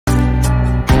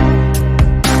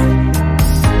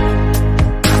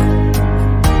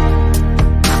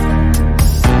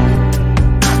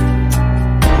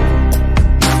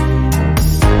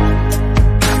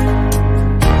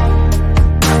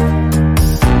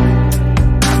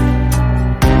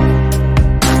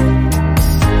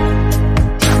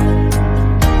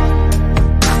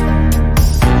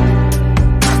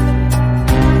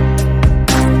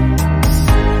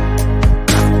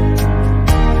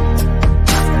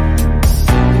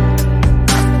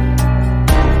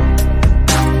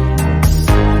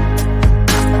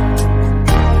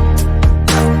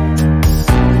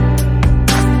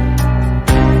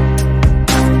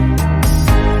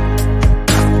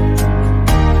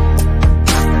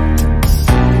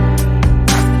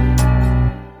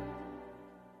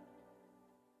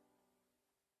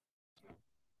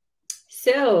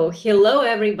So, hello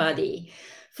everybody.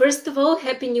 First of all,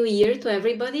 Happy New Year to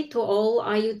everybody, to all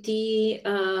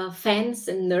IoT fans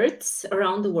and nerds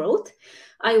around the world.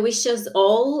 I wish us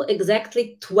all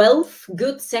exactly 12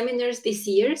 good seminars this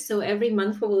year. So every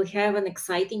month we will have an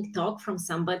exciting talk from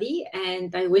somebody,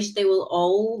 and I wish they will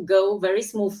all go very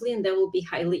smoothly and they will be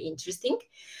highly interesting.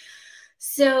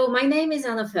 So my name is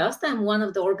Anna First. I'm one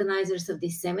of the organizers of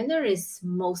this seminar, as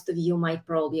most of you might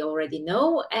probably already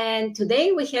know. And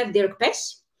today we have Dirk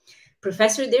Pesch,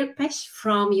 Professor Dirk Pesch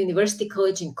from University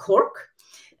College in Cork.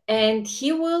 And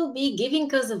he will be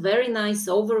giving us a very nice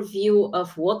overview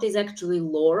of what is actually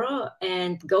LoRa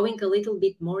and going a little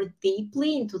bit more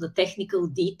deeply into the technical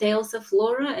details of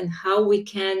LoRa and how we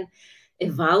can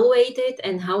evaluate it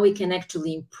and how we can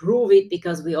actually improve it,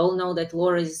 because we all know that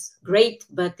LoRa is great,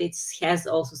 but it has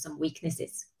also some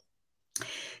weaknesses.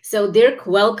 So Dirk,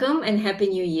 welcome and Happy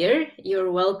New Year.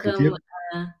 You're welcome. Thank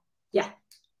you. Yeah.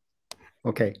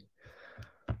 Okay.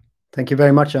 Thank you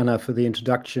very much, Anna, for the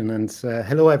introduction, and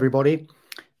hello, everybody.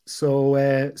 So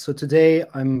today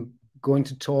I'm going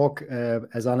to talk,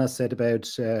 as Anna said, about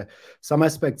some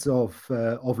aspects of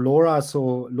LoRa.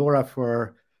 So LoRa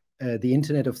for the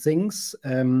Internet of Things,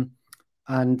 and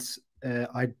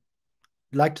I'd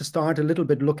like to start a little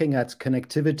bit looking at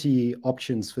connectivity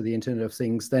options for the Internet of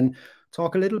Things, then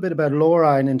talk a little bit about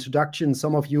LoRa in introduction.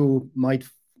 Some of you might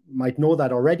know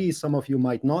that already, some of you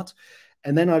might not.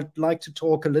 And then I'd like to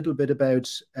talk a little bit about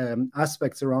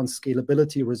aspects around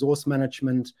scalability, resource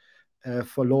management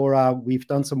for LoRa. We've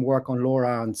done some work on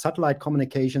LoRa and satellite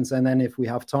communications. And then if we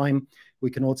have time, we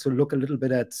can also look a little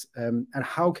bit at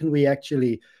how can we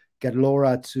actually get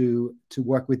LoRa to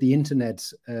work with the internet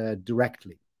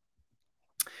directly.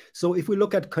 So if we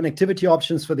look at connectivity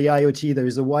options for the IoT, there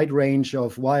is a wide range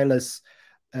of wireless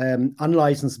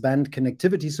unlicensed band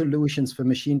connectivity solutions for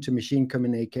machine-to-machine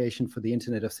communication for the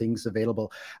Internet of Things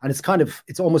available. And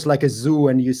it's almost like a zoo.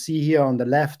 And you see here on the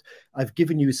left, I've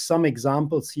given you some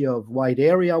examples here of wide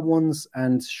area ones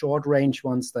and short range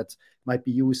ones that might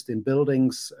be used in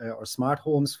buildings or smart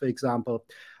homes, for example.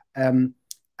 And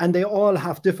they all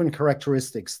have different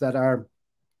characteristics that are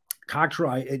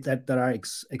characterized, that are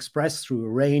expressed through a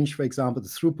range, for example, the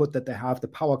throughput that they have, the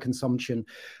power consumption,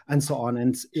 and so on.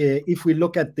 And if we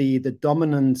look at the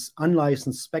dominant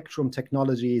unlicensed spectrum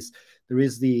technologies, there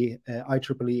is the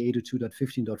IEEE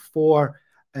 802.15.4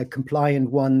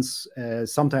 compliant ones.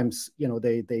 Sometimes, you know,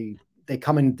 they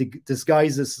come in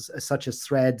disguises such as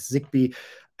Thread, Zigbee.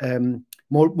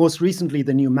 Most recently,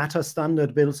 the new Matter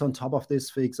standard builds on top of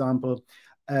this, for example.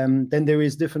 Then there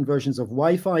is different versions of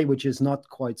Wi-Fi, which is not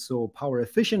quite so power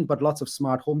efficient, but lots of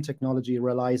smart home technology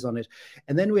relies on it.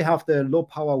 And then we have the low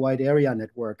power wide area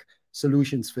network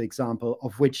solutions, for example,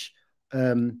 of which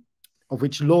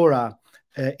LoRa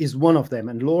is one of them.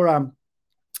 And LoRa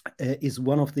is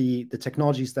one of the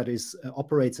technologies that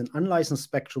operates an unlicensed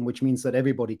spectrum, which means that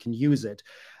everybody can use it.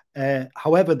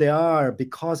 However,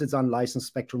 because it's unlicensed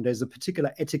spectrum, there's a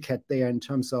particular etiquette there in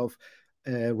terms of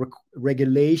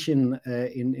regulation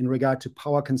in regard to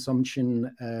power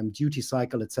consumption, duty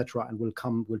cycle, etc. And we'll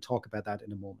talk about that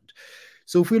in a moment.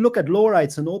 So if we look at LoRa,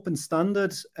 it's an open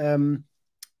standard.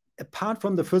 Apart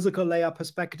from the physical layer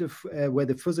perspective, where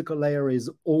the physical layer is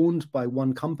owned by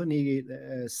one company,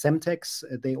 Semtex,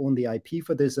 they own the IP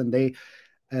for this, and they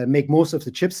make most of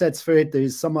the chipsets for it.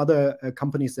 There's some other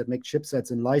companies that make chipsets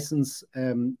in license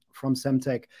from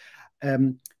Semtech.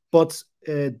 But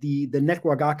the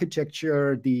network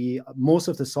architecture, most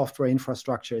of the software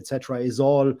infrastructure, etc., is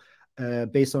all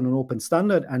based on an open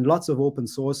standard and lots of open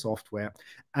source software.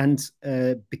 And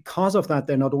because of that,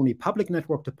 they're not only public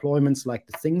network deployments like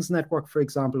the Things network, for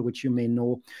example, which you may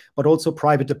know, but also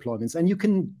private deployments. And you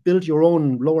can build your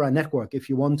own LoRa network if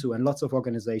you want to, and lots of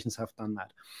organizations have done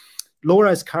that.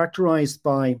 LoRa is characterized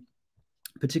by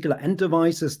particular end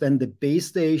devices. Then the base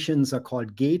stations are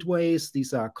called gateways.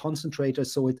 These are concentrators.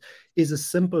 So it is a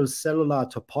simple cellular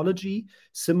topology,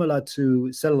 similar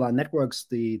to cellular networks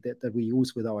that we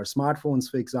use with our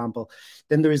smartphones, for example.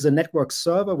 Then there is a network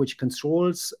server which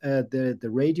controls the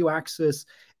radio access.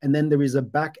 And then there is a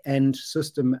back-end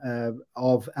system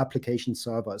of application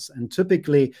servers. And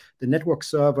typically, the network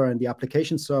server and the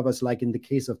application servers, like in the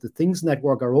case of the Things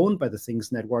network, are owned by the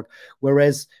Things network,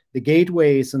 whereas the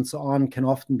gateways and so on can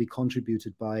often be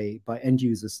contributed by end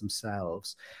users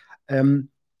themselves.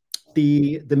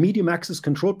 The medium access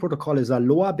control protocol is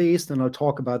LoRa based, and I'll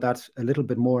talk about that a little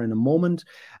bit more in a moment.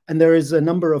 And there is a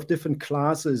number of different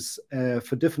classes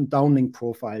for different downlink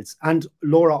profiles. And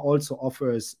LoRa also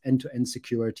offers end-to-end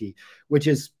security, which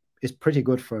is pretty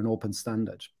good for an open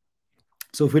standard.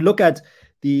 So if we look at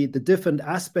the different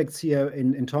aspects here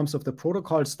in terms of the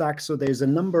protocol stack, so there's a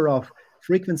number of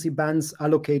frequency bands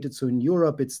allocated. So in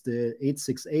Europe, it's the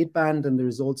 868 band, and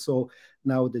there's also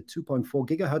now the 2.4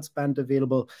 gigahertz band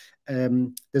available.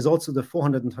 There's also the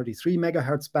 433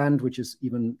 megahertz band, which is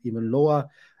even lower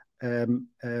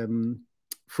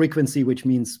frequency, which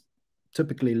means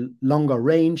typically longer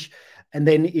range. And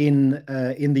then in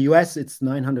the US, it's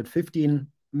 915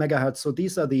 megahertz. So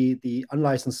these are the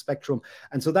unlicensed spectrum.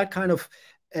 And so that kind of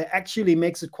actually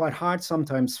makes it quite hard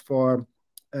sometimes for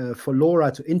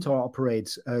LoRa to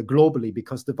interoperate globally,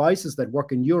 because devices that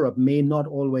work in Europe may not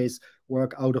always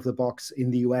work out of the box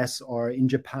in the US or in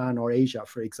Japan or Asia,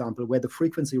 for example, where the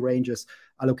frequency ranges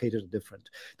allocated are different.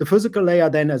 The physical layer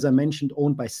then, as I mentioned,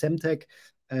 owned by Semtech,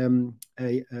 a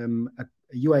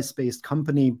US-based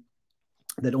company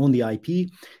that own the IP,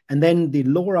 and then the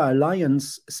LoRa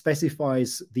Alliance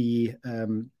specifies the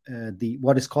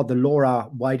what is called the LoRa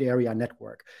Wide Area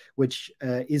Network, which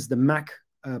is the MAC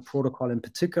protocol in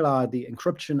particular, the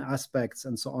encryption aspects,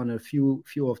 and so on, a few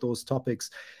of those topics.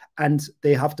 And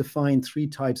they have defined 3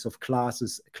 types of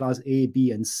classes: class A,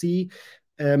 B, and C.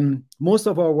 Most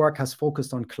of our work has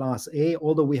focused on class A,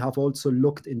 although we have also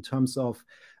looked in terms of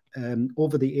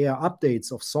over-the-air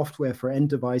updates of software for end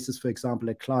devices, for example,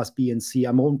 at class B and C.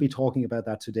 I won't be talking about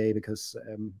that today because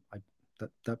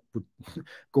that would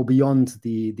go beyond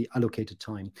the allocated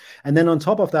time. And then on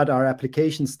top of that are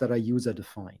applications that are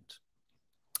user-defined.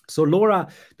 So the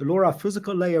LoRa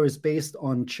physical layer is based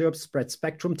on chirp spread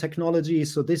spectrum technology.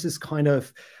 So this is kind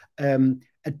of a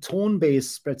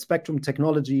tone-based spread spectrum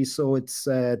technology. So it's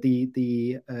over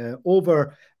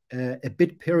a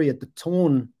bit period, the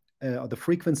tone or the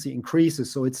frequency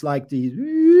increases. So it's like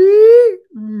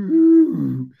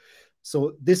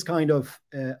so this kind of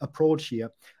approach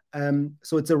here.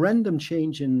 So it's a random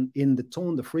change in the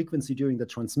tone, the frequency during the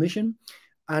transmission,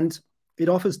 and it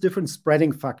offers different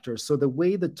spreading factors. So the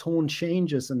way the tone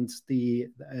changes and the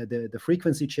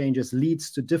frequency changes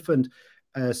leads to different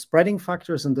spreading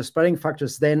factors, and the spreading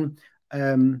factors then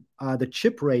are the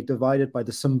chip rate divided by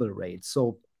the symbol rate.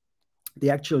 So the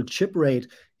actual chip rate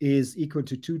is equal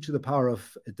to 2 to the power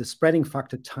of the spreading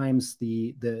factor times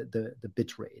the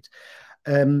bit rate.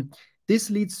 This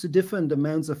leads to different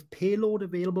amounts of payload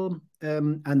available,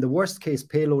 and the worst case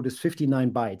payload is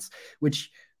 59 bytes, which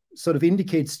sort of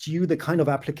indicates to you the kind of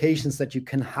applications that you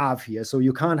can have here. So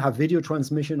you can't have video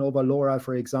transmission over LoRa,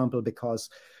 for example, because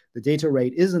the data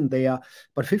rate isn't there,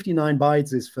 but 59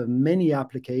 bytes is for many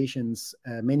applications,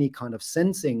 many kind of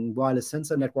sensing wireless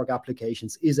sensor network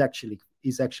applications is actually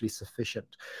sufficient.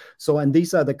 So, and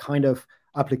these are the kind of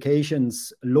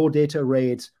applications, low data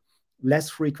rate, less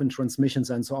frequent transmissions,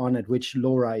 and so on, at which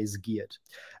LoRa is geared.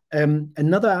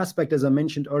 Another aspect, as I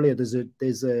mentioned earlier,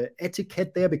 there's a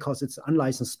etiquette there because it's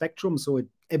unlicensed spectrum, so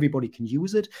everybody can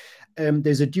use it.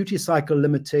 There's a duty cycle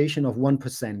limitation of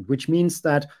 1%, which means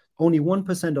that only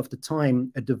 1% of the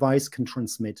time a device can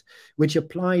transmit, which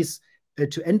applies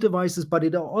to end devices, but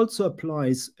it also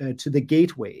applies to the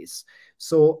gateways.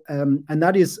 So, and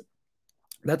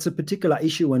that's a particular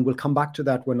issue, and we'll come back to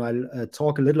that when I'll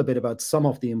talk a little bit about some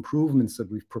of the improvements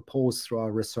that we've proposed through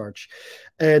our research.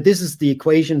 This is the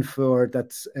equation for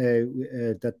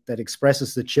that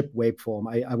expresses the chip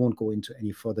waveform. I won't go into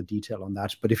any further detail on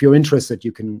that, but if you're interested,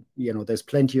 you can, there's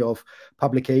plenty of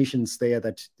publications there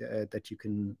that you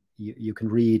can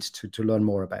read to learn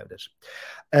more about it.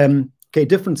 Okay,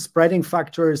 different spreading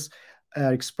factors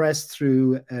expressed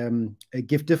through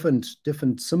give different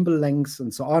symbol lengths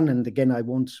and so on. And again, I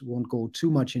won't go too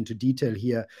much into detail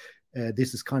here.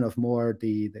 This is kind of more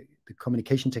the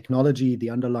communication technology, the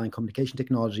underlying communication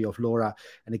technology of LoRa.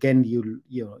 And again,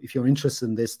 if you're interested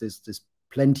in this, there's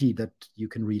plenty that you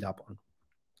can read up on.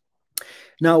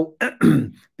 Now,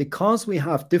 because we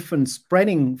have different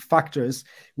spreading factors,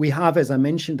 we have, as I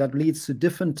mentioned, that leads to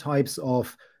different types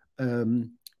of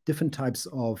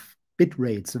bit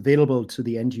rates available to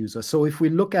the end user. So if we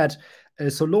look at,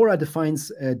 so LoRa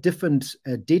defines different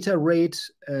data rate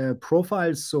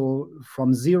profiles. So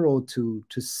from 0 to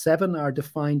 7 are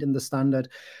defined in the standard.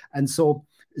 And so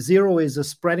 0 is a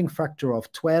spreading factor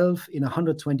of 12 in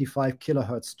 125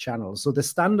 kilohertz channel. So the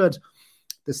standard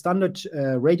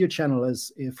radio channel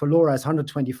is for LoRa is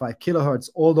 125 kilohertz,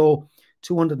 although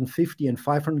 250 and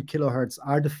 500 kilohertz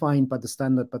are defined by the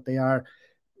standard, but they are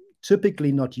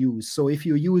typically not used. So if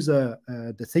you use the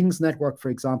Things network,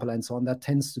 for example, and so on, that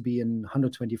tends to be in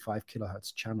 125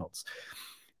 kilohertz channels.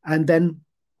 And then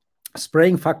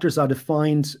spreading factors are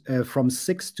defined from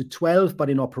 6 to 12, but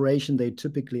in operation, they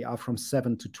typically are from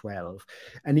 7 to 12.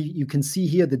 And you can see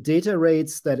here the data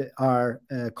rates that are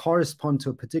correspond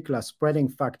to a particular spreading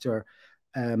factor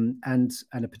and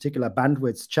a particular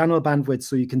bandwidth, channel bandwidth.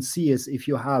 So you can see is if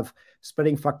you have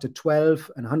spreading factor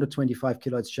 12 and 125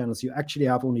 kilohertz channels, you actually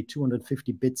have only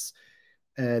 250 bits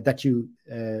that you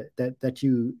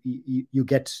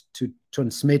get to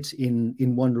transmit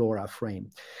in one LoRa frame.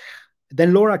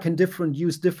 Then LoRa can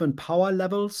use different power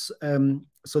levels,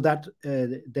 so that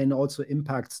then also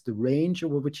impacts the range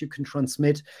over which you can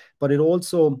transmit, but it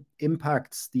also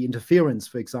impacts the interference,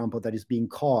 for example, that is being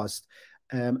caused,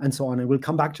 and so on. And we'll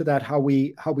come back to that.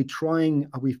 We've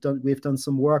done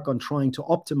some work on trying to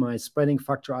optimize spreading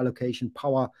factor allocation,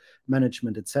 power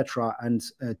management, etc., and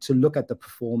to look at the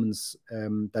performance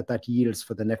that yields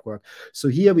for the network. So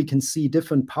here we can see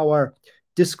different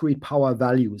discrete power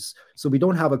values. So we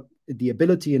don't have the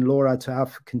ability in LoRa to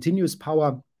have continuous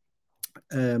power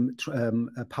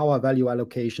power value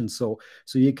allocation. So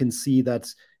you can see that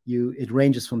it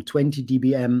ranges from 20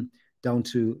 dBm down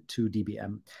to 2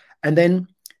 dBm. And then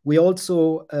we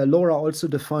also, LoRa also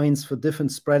defines for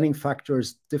different spreading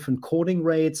factors, different coding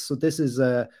rates. So this is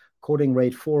a coding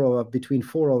rate between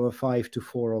 4/5 to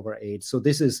 4/8. So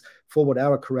this is forward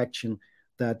error correction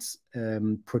that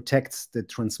protects the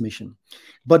transmission.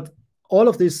 But all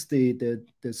of this, the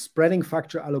spreading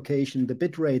factor allocation, the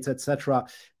bit rates, etc.,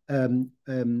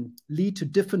 lead to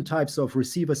different types of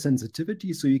receiver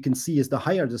sensitivity. So you can see is the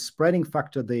higher the spreading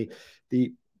factor, the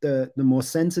more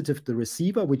sensitive the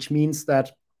receiver, which means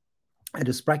that at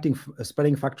a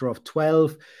spreading factor of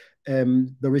 12,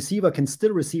 the receiver can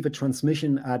still receive a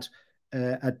transmission at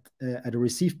a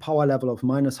received power level of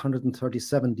minus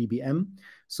 137 dBm.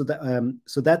 So that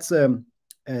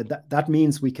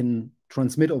means we can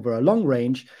transmit over a long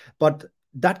range, but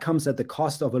that comes at the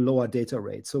cost of a lower data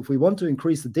rate. So if we want to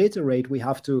increase the data rate, we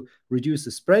have to reduce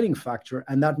the spreading factor,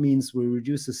 and that means we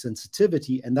reduce the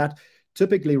sensitivity, and that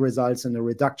typically results in a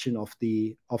reduction of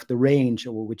the range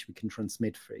over which we can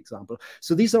transmit, for example.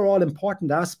 So these are all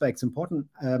important aspects in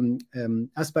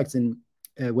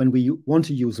when we want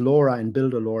to use LoRa and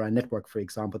build a LoRa network, for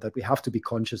example, that we have to be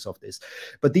conscious of this.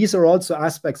 But these are also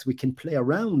aspects we can play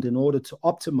around in order to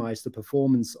optimize the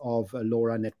performance of a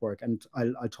LoRa network, and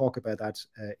I'll talk about that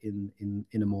in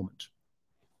a moment.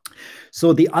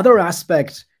 So the other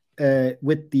aspect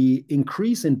with the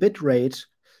increase in bit rate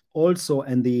also,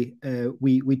 and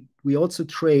we also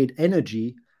trade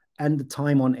energy and the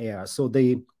time on air. So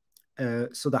the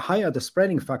higher the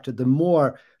spreading factor, the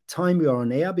more time we are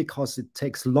on air, because it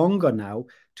takes longer now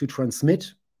to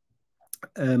transmit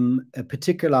a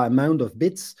particular amount of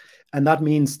bits, and that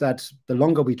means that the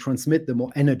longer we transmit, the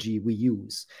more energy we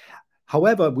use.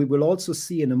 However, we will also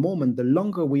see in a moment, the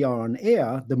longer we are on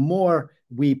air, the more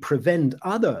we prevent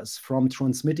others from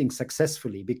transmitting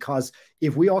successfully, because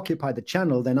if we occupy the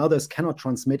channel, then others cannot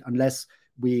transmit unless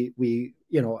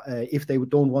if they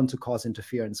don't want to cause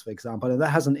interference, for example, and that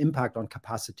has an impact on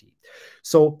capacity.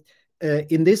 So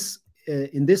in this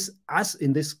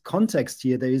context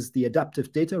here, there is the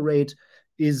adaptive data rate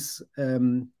is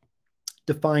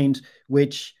defined,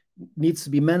 which needs to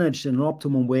be managed in an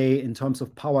optimum way in terms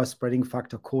of power, spreading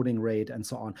factor, coding rate, and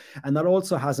so on. And that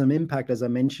also has an impact, as I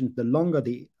mentioned, the longer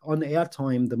the on-air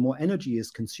time, the more energy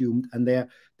is consumed, and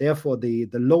therefore the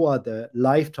lower the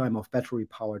lifetime of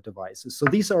battery-powered devices. So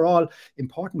these are all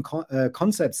important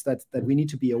concepts that we need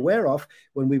to be aware of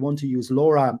when we want to use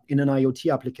LoRa in an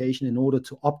IoT application in order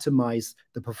to optimize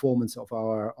the performance of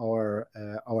our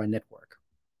network.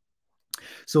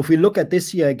 So if we look at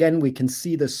this here again, we can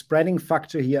see the spreading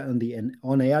factor here and the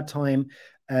on-air time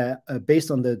based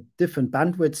on the different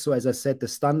bandwidths. So as I said, the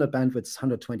standard bandwidth is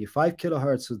 125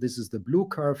 kilohertz. So this is the blue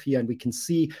curve here, and we can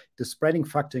see the spreading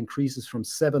factor increases from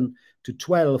 7 to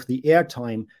 12. The air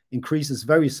time increases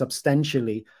very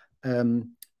substantially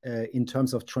in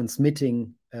terms of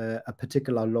transmitting a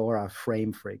particular LoRa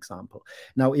frame, for example.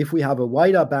 Now, if we have a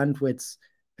wider bandwidth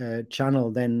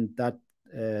channel, then that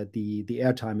the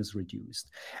airtime is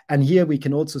reduced. And here we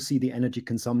can also see the energy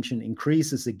consumption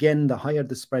increases. Again, the higher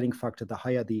the spreading factor, the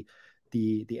higher the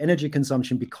energy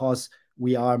consumption, because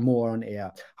we are more on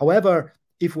air. However,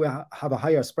 if we have a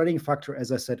higher spreading factor,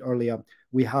 as I said earlier,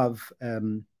 we can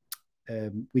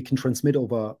transmit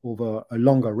over a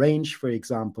longer range, for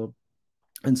example,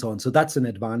 and so on. So that's an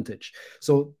advantage.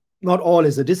 So not all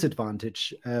is a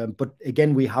disadvantage, but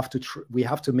again, we have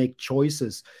to make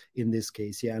choices in this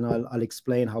case here, and I'll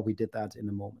explain how we did that in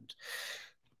a moment.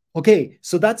 Okay,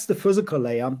 so that's the physical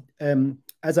layer.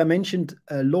 As I mentioned,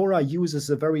 LoRa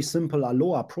uses a very simple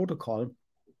ALOA protocol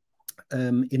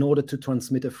in order to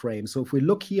transmit a frame. So if we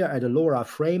look here at a LoRa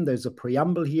frame, there's a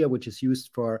preamble here which is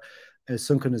used for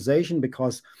synchronization,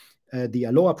 because the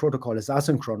ALOA protocol is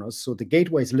asynchronous, so the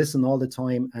gateways listen all the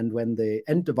time, and when the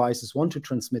end devices want to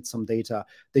transmit some data,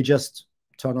 they just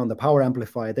turn on the power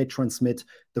amplifier, they transmit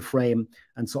the frame,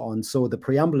 and so on. So the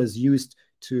preamble is used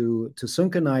to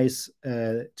synchronize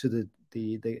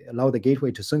they allow the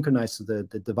gateway to synchronize to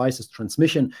the device's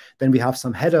transmission. Then we have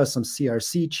some header, some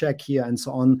CRC check here, and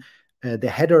so on. The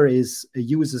header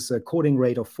uses a coding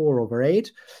rate of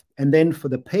 4/8. And then for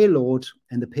the payload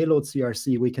and the payload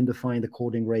CRC, we can define the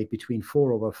coding rate between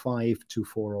 4/5 to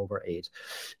 4/8.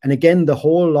 And again, the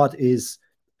whole lot is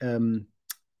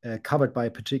covered by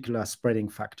a particular spreading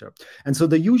factor. And so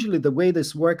usually the way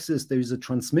this works is there is a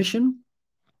transmission,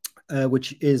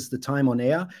 which is the time on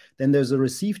air. Then there's a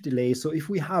receive delay. So if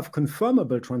we have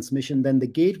confirmable transmission, then the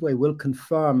gateway will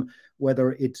confirm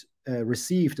whether it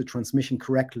received the transmission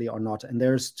correctly or not. And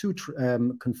there's two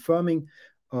confirming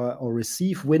or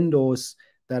receive windows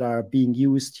that are being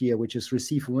used here, which is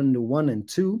receive window 1 and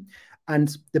 2.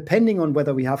 And depending on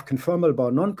whether we have confirmable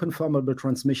or non-confirmable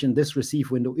transmission, this receive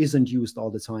window isn't used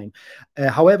all the time.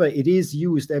 However, it is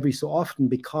used every so often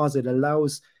because it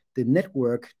allows the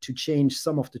network to change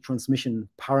some of the transmission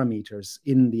parameters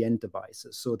in the end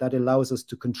devices. So that allows us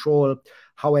to control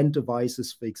how end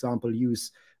devices, for example,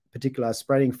 use particular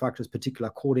spreading factors, particular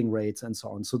coding rates, and so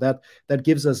on. So that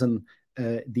gives us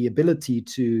the ability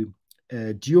to,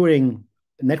 during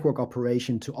network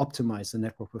operation, to optimize the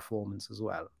network performance as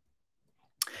well.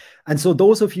 And so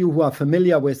those of you who are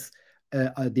familiar with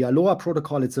the Aloha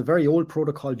protocol, it's a very old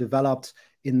protocol developed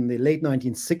in the late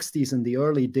 1960s, in the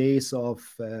early days of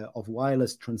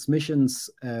wireless transmissions,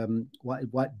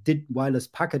 wireless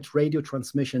packet radio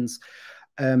transmissions,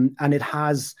 and it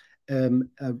has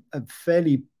a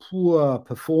fairly poor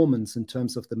performance in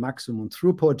terms of the maximum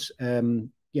throughput.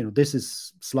 You know, this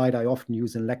is a slide I often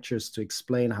use in lectures to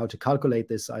explain how to calculate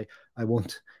this. I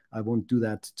won't do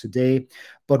that today.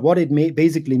 But what it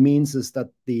basically means is that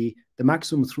the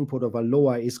maximum throughput of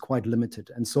Aloha is quite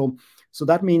limited. And so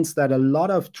that means that a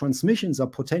lot of transmissions are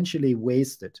potentially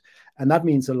wasted. And that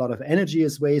means a lot of energy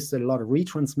is wasted, a lot of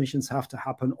retransmissions have to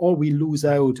happen, or we lose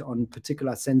out on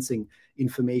particular sensing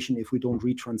information if we don't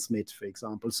retransmit, for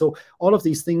example. So all of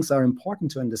these things are important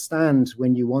to understand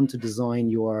when you want to design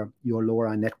your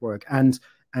LoRa network and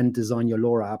design your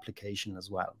LoRa application as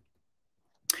well.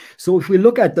 So if we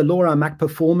look at the LoRa MAC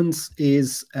performance,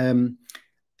 there's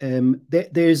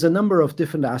a number of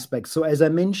different aspects. So as I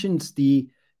mentioned,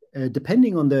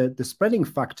 depending on the spreading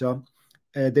factor,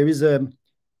 there is the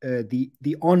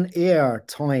on-air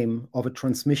time of a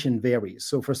transmission varies.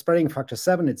 So for spreading factor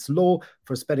 7, it's low.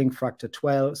 For spreading factor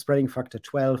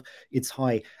 12, it's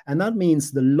high. And that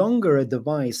means the longer a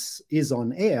device is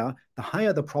on air, the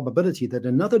higher the probability that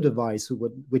another device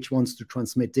which wants to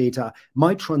transmit data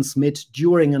might transmit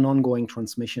during an ongoing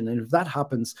transmission. And if that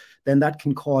happens, then that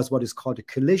can cause what is called a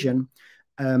collision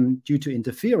due to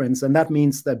interference. And that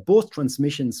means that both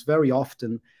transmissions very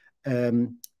often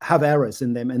have errors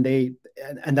in them, and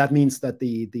that means that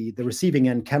the receiving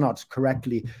end cannot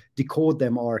correctly decode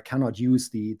them or cannot use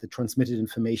the transmitted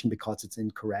information because it's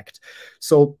incorrect.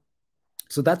 So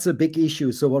that's a big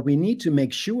issue. So what we need to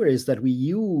make sure is that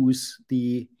we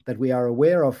are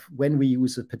aware of when we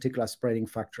use a particular spreading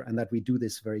factor, and that we do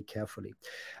this very carefully.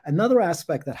 Another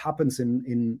aspect that happens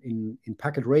in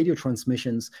packet radio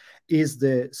transmissions is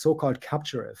the so-called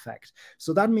capture effect.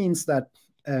 So that means that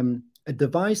a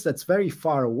device that's very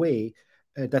far away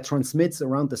that transmits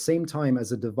around the same time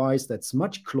as a device that's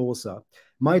much closer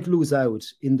might lose out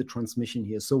in the transmission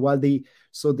here. So while the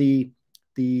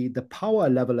power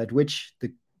level at which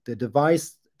the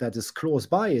device that is close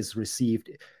by is received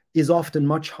is often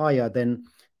much higher than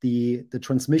the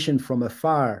transmission from a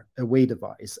far away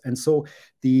device. And so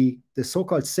the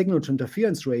so-called signal to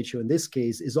interference ratio in this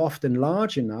case is often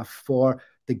large enough for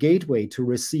the gateway to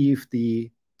receive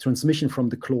the transmission from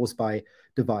the close by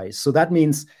device. So that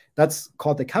means that's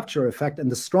called the capture effect,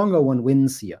 and the stronger one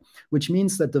wins here, which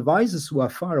means that devices who are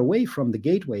far away from the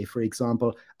gateway, for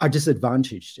example, are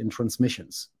disadvantaged in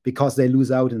transmissions because they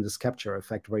lose out in this capture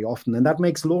effect very often. And that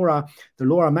makes the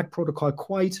LoRa MAC protocol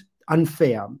quite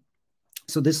unfair.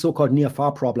 So this so-called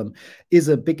near-far problem is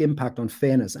a big impact on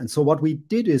fairness. And so what we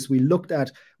did is we looked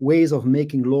at ways of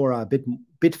making LoRa a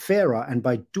bit fairer, and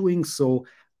by doing so,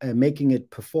 making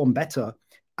it perform better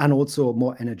and also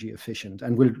more energy efficient.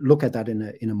 And we'll look at that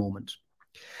in a moment.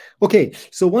 Okay,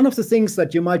 so one of the things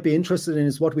that you might be interested in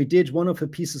is what we did. One of the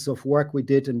pieces of work we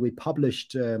did and we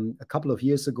published a couple of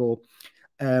years ago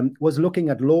was looking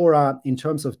at LoRa in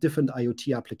terms of different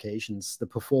IoT applications, the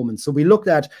performance. So we looked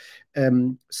at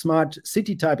smart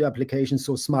city type applications,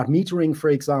 so smart metering,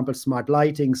 for example, smart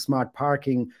lighting, smart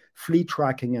parking, fleet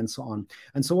tracking, and so on.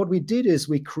 And so what we did is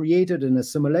we created in a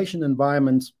simulation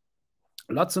environment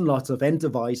lots and lots of end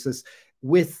devices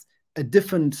with a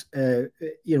different,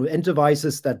 end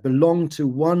devices that belong to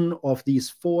one of these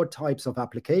 4 types of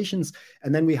applications.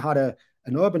 And then we had an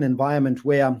urban environment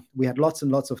where we had lots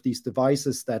and lots of these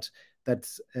devices that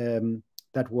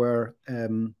were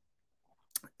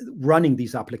running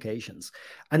these applications.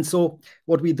 And so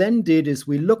what we then did is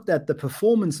we looked at the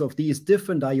performance of these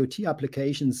different IoT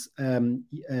applications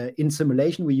in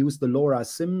simulation. We used the LoRa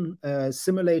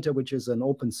simulator, which is an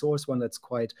open source one that's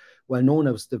quite well known.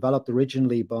 It was developed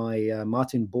originally by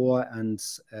Martin Bohr and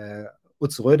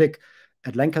Utz Rödig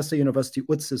at Lancaster University.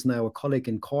 Utz is now a colleague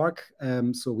in Cork.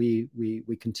 So we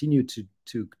continue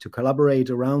to collaborate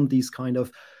around these kind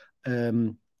of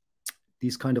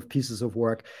pieces of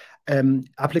work.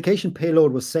 Application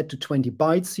payload was set to 20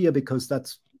 bytes here because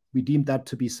we deemed that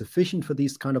to be sufficient for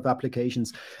these kind of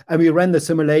applications. And we ran the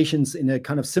simulations in a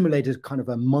kind of simulated kind of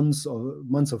a months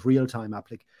of real-time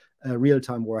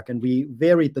work. And we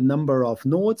varied the number of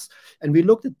nodes, and we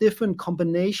looked at different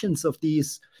combinations of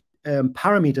these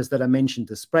parameters that I mentioned: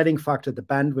 the spreading factor, the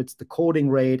bandwidth, the coding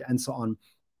rate, and so on.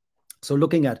 So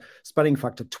looking at spreading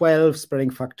factor 12,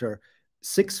 spreading factor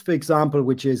 6, for example,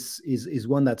 which is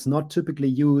one that's not typically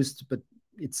used, but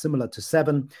it's similar to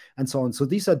 7, and so on. So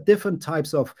these are different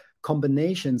types of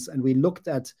combinations, and we looked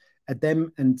at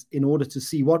them, and in order to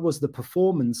see what was the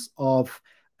performance of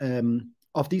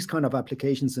these kind of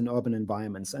applications in urban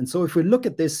environments. And so if we look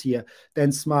at this here,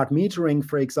 then smart metering,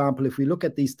 for example, if we look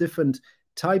at these different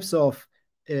types of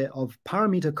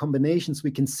parameter combinations, we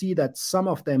can see that some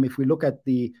of them, if we look at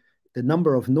the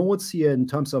number of nodes here in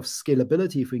terms of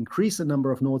scalability, if we increase the number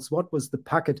of nodes, what was the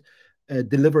packet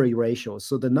delivery ratio?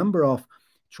 So the number of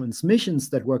transmissions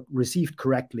that were received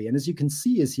correctly. And as you can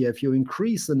see is here, if you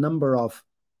increase the number of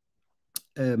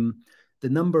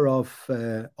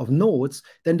nodes,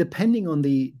 then depending on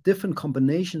the different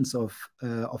combinations of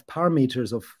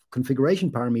parameters, of configuration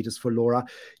parameters for LoRa,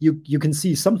 you can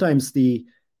see sometimes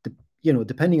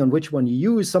depending on which one you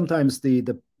use, sometimes the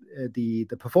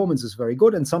performance is very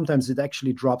good, and sometimes it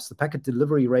actually drops. The packet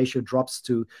delivery ratio drops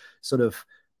to sort of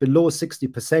below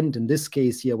 60% in this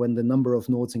case here when the number of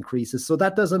nodes increases. So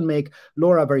that doesn't make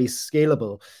LoRa very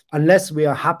scalable unless we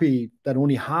are happy that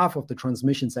only half of the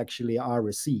transmissions actually are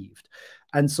received.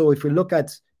 And so if we look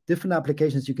at different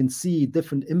applications, you can see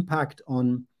different impact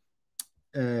on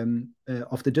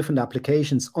of the different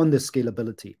applications on the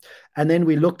scalability. And then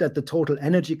we looked at the total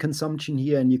energy consumption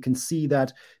here, and you can see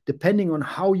that depending on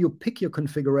how you pick your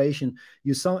configuration,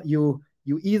 sometimes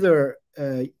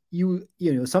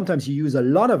you use a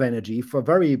lot of energy for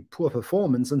very poor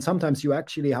performance, and sometimes you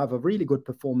actually have a really good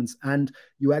performance and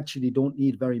you actually don't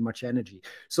need very much energy.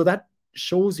 So that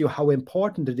shows you how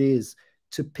important it is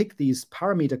to pick these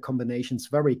parameter combinations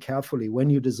very carefully when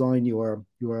you design your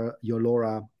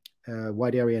LoRa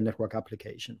wide area network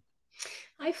application.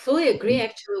 I fully agree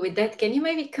actually with that. Can you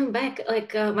maybe come back?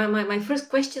 Like my first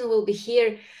question will be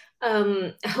here.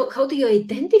 How do you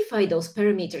identify those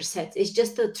parameter sets? Is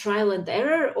just a trial and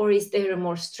error, or is there a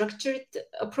more structured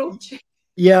approach?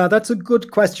 Yeah, that's a good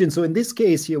question. So in this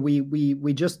case here, we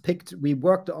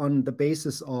worked on the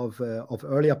basis of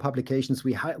earlier publications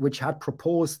which had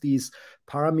proposed these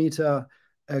parameter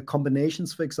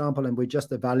combinations, for example, and we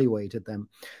just evaluated them.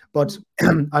 But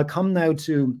I'll come now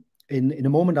to, in a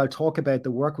moment, I'll talk about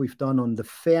the work we've done on the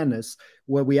fairness,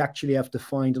 where we actually have to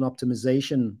find an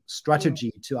optimization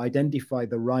strategy to identify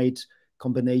the right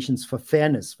combinations for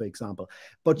fairness, for example.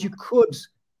 But you could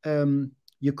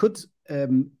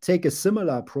take a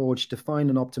similar approach to find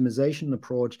an optimization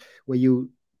approach where you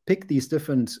pick these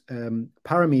different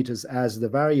parameters as the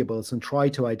variables and try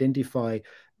to identify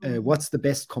what's the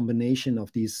best combination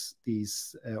of these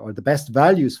or the best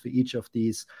values for each of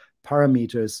these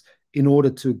parameters in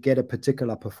order to get a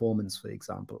particular performance, for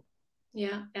example.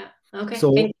 Yeah. Okay.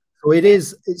 So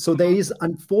there is,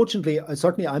 unfortunately,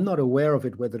 certainly I'm not aware of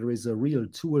it, whether there is a real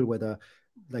tool, whether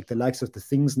like the likes of the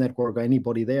Things Network or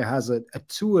anybody there has a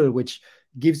tool which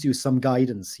gives you some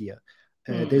guidance here.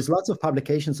 There's lots of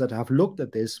publications that have looked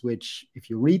at this, which if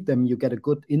you read them, you get a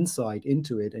good insight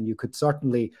into it, and you could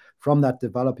certainly from that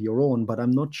develop your own, but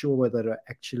I'm not sure whether there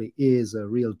actually is a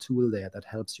real tool there that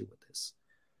helps you with this.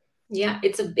 Yeah,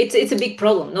 it's a big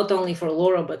problem, not only for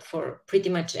LoRa, but for pretty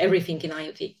much everything in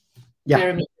IoT. Yeah.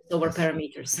 Parameters over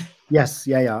parameters. Yes,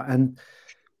 yeah. And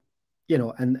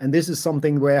and this is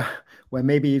something where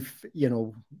maybe if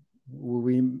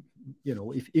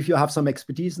if you have some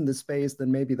expertise in this space,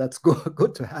 then maybe that's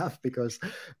good to have because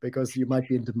you might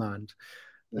be in demand.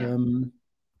 Yeah.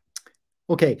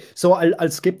 Okay, so I'll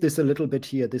skip this a little bit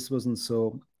here. This wasn't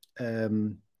so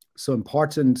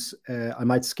important. I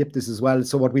might skip this as well.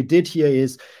 So what we did here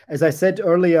is, as I said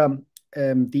earlier,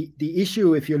 the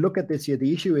issue, if you look at this here,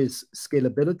 the issue is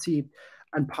scalability.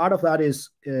 And part of that is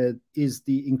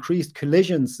the increased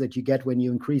collisions that you get when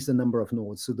you increase the number of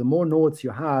nodes. So the more nodes you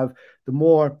have, the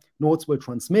more nodes will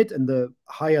transmit and the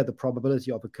higher the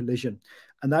probability of a collision.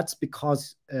 And that's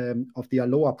because of the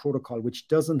LoRa protocol, which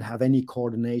doesn't have any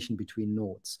coordination between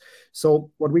nodes. So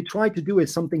what we try to do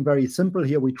is something very simple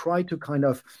here. We try to kind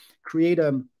of create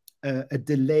a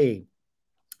delay.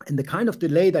 And the kind of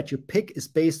delay that you pick is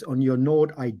based on your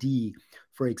node ID,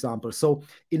 for example. So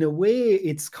in a way,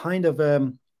 it's kind of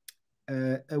a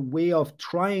way of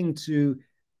trying to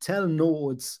tell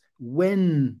nodes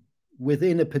when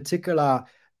within a particular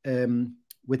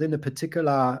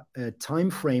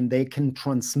time frame they can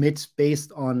transmit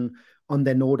based on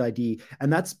their node ID,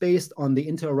 and that's based on the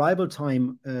inter-arrival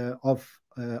time of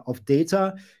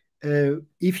data.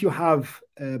 If you have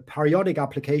periodic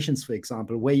applications, for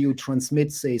example, where you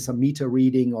transmit, say, some meter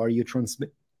reading, or you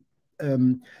transmit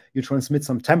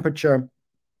some temperature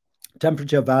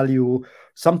value,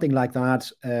 something like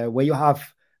that, where you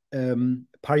have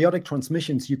periodic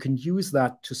transmissions, you can use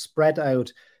that to spread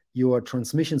out your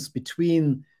transmissions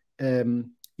between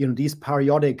these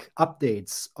periodic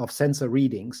updates of sensor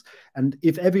readings. And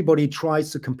if everybody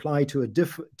tries to comply to a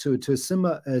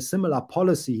similar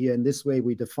policy here, in this way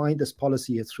we define this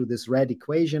policy here through this red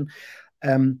equation,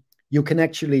 you can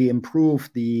actually improve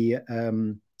the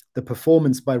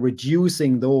performance by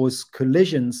reducing those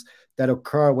collisions that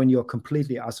occur when you're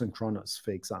completely asynchronous,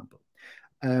 for example.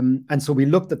 And so we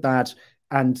looked at that,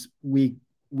 and we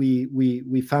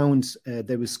found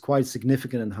there was quite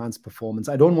significant enhanced performance.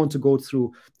 I don't want to go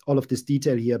through all of this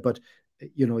detail here, but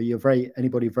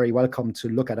anybody very welcome to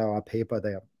look at our paper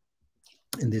there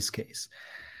in this case.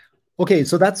 Okay,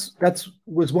 so that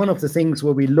was one of the things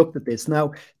where we looked at this.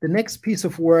 Now, the next piece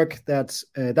of work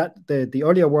the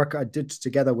earlier work I did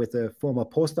together with a former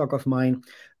postdoc of mine,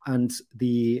 and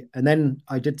then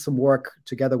I did some work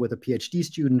together with a PhD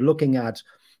student looking at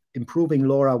improving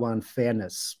LoRaWAN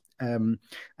fairness. And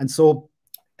so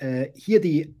here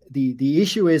the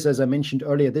issue is, as I mentioned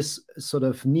earlier, this sort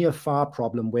of near-far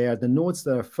problem where the nodes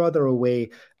that are further away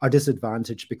are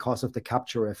disadvantaged because of the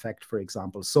capture effect, for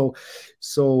example. So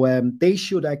they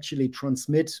should actually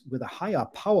transmit with a higher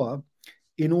power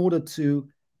in order to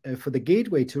for the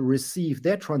gateway to receive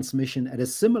their transmission at a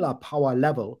similar power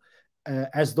level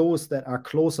as those that are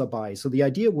closer by. So the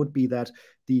idea would be that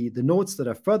the nodes that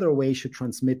are further away should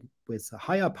transmit with a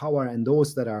higher power, and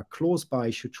those that are close by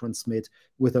should transmit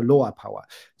with a lower power.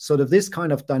 So that this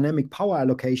kind of dynamic power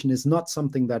allocation is not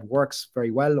something that works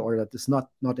very well, or that is not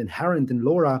inherent in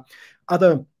LoRa.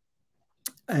 Other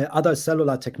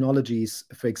cellular technologies,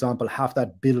 for example, have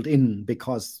that built in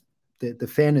because the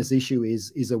fairness issue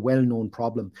is a well-known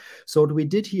problem. So what we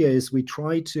did here is we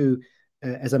tried to,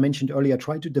 as I mentioned earlier,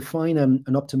 try to define an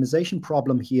optimization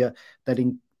problem here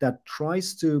that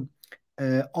tries to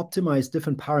optimize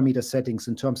different parameter settings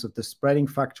in terms of the spreading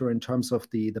factor, in terms of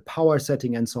the power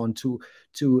setting, and so on,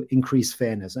 to increase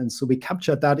fairness. And so we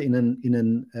captured that in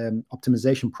an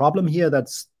optimization problem here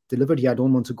that's delivered here. I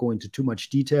don't want to go into too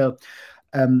much detail.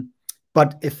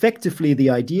 But effectively, the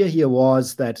idea here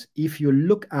was that if you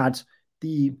look at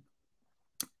the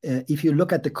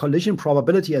collision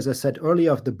probability, as I said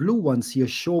earlier, of the blue ones here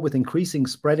show with increasing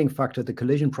spreading factor, the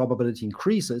collision probability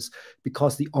increases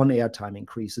because the on-air time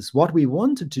increases. What we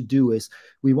wanted to do is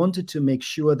we wanted to make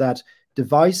sure that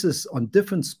devices on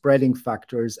different spreading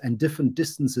factors and different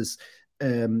distances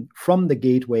from the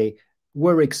gateway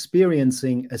were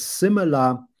experiencing a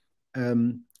similar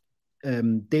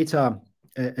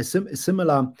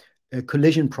similar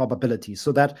collision probability,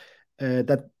 so that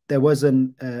there was a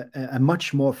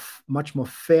much more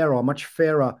fair, or much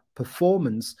fairer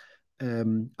performance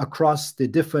across the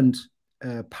different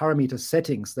parameter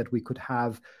settings that we could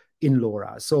have in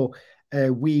LoRa. So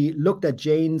we looked at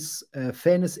Jane's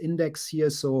fairness index here.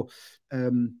 So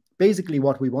basically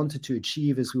what we wanted to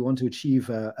achieve is we want to achieve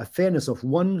a fairness of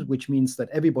 1, which means that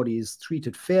everybody is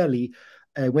treated fairly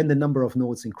when the number of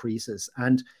nodes increases.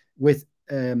 And with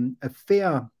a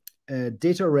fair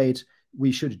data rate,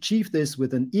 we should achieve this.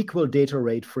 With an equal data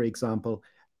rate, for example,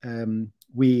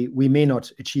 we may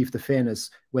not achieve the fairness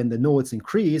when the nodes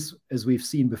increase. As we've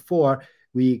seen before,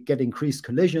 we get increased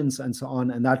collisions and so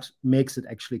on, and that makes it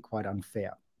actually quite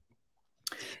unfair.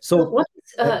 So what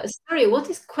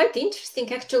is quite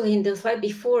interesting actually in the slide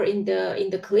before, in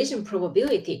the collision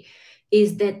probability,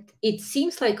 is that it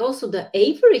seems like also the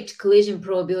average collision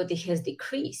probability has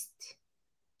decreased.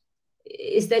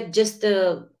 Is that just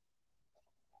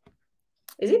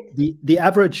is it? The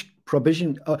average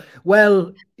provision,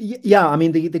 well, yeah, I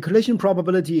mean, the collision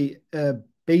probability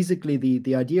basically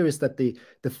the idea is that the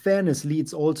fairness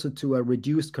leads also to a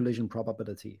reduced collision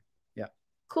probability. Yeah.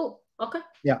 Cool. Okay.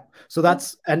 Yeah. So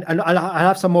that's, and I'll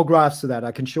have some more graphs to that.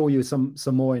 I can show you some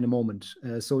more in a moment.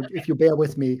 So if you bear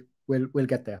with me, we'll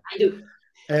get there. I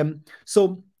do.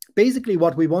 So basically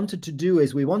what we wanted to do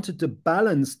is we wanted to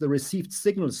balance the received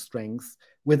signal strength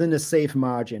within a safe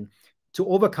margin to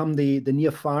overcome the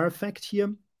near far effect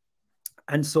here.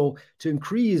 And so to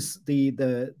increase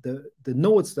the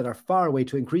nodes that are far away,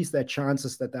 to increase their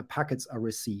chances that their packets are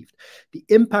received. The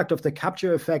impact of the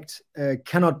capture effect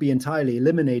cannot be entirely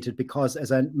eliminated because,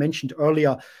 as I mentioned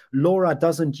earlier, LoRa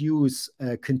doesn't use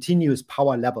continuous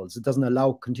power levels. It doesn't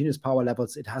allow continuous power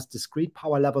levels. It has discrete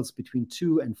power levels between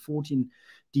 2 and 14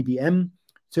 dBm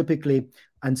typically.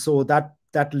 And so that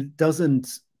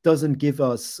doesn't give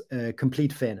us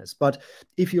complete fairness. But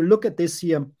if you look at this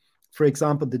here, for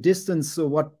example, the distance, so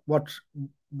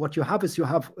what you have is you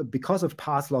have, because of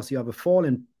path loss, you have a fall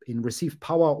in received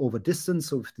power over distance.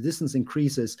 So if the distance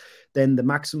increases, then the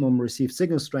maximum received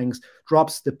signal strength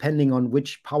drops depending on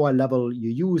which power level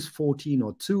you use, 14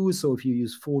 or 2. So if you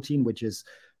use 14, which is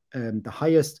the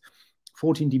highest,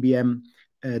 14 dBm,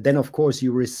 then of course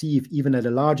you receive even at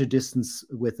a larger distance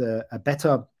with a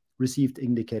better received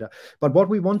indicator. But what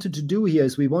we wanted to do here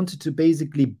is we wanted to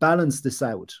basically balance this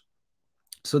out,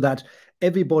 so that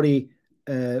everybody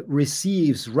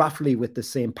receives roughly with the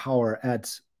same power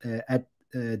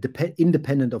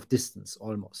independent of distance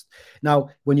almost. Now,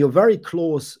 when you're very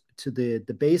close to the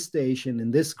base station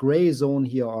in this gray zone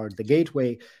here, or the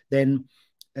gateway, then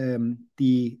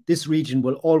this region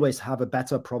will always have a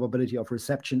better probability of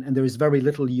reception, and there is very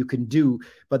little you can do,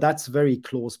 but that's very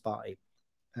close by.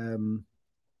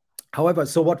 However,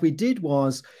 so what we did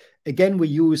was, again, we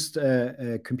used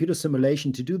computer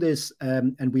simulation to do this,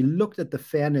 and we looked at the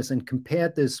fairness and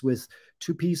compared this with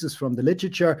two pieces from the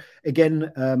literature.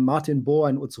 Again, Martin Bohr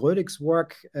and Utz Rödig's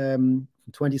work from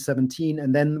 2017,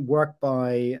 and then work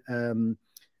by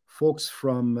folks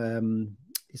from,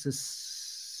 is this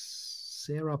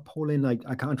Sarah Polin?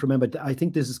 I can't remember. I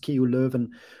think this is KU Leuven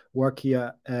work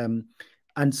here.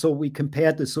 And so we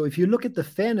compared this. So if you look at the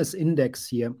fairness index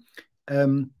here,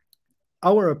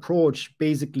 our approach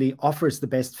basically offers the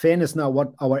best fairness. Now,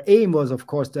 what our aim was, of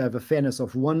course, to have a fairness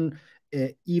of 1,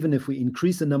 even if we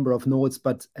increase the number of nodes.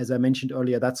 But as I mentioned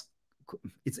earlier,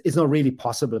 it's not really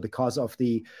possible because of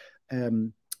the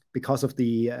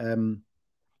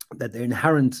that the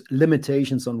inherent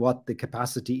limitations on what the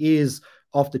capacity is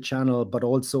of the channel, but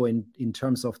also in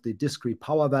terms of the discrete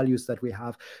power values that we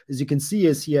have. As you can see,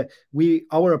 is here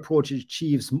our approach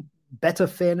achieves better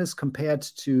fairness compared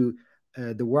to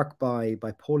the work by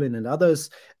Polin and others,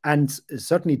 and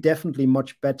certainly definitely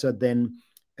much better than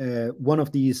one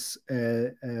of these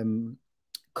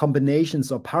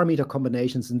combinations or parameter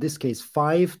combinations, in this case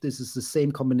 5. This is the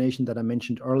same combination that I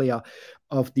mentioned earlier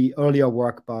of the earlier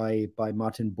work by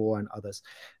Martin Bohr and others.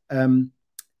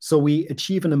 So we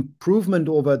achieve an improvement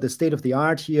over the state of the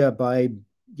art here by,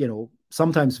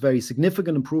 sometimes very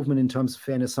significant improvement in terms of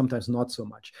fairness, sometimes not so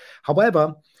much.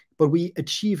 However, but we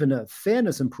achieve a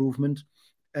fairness improvement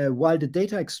while the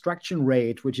data extraction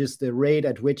rate, which is the rate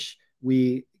at which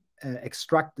we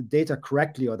extract the data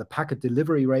correctly, or the packet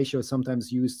delivery ratio,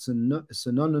 sometimes used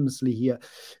synonymously here,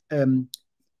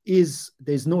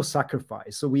 there's no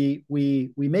sacrifice. So we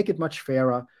make it much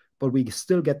fairer, but we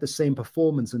still get the same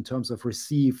performance in terms of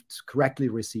correctly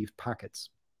received packets.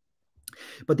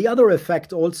 But the other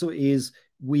effect also is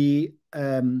we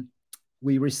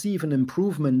receive an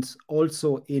improvement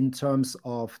also in terms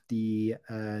of the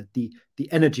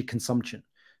energy consumption.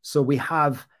 So we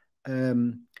have,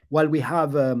 while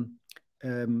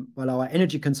our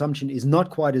energy consumption is not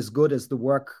quite as good as the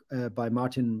work by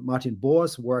Martin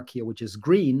Bohr's work here, which is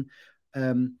green,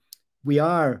 we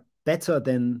are better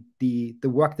than the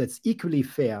work that's equally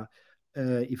fair.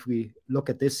 If we look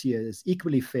at this here, is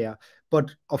equally fair.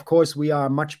 But of course, we are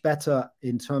much better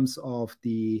in terms of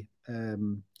the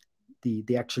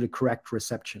actually correct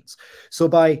receptions. So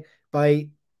by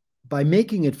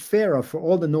making it fairer for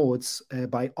all the nodes,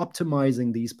 by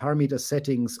optimizing these parameter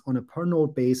settings on a per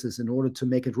node basis in order to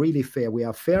make it really fair, we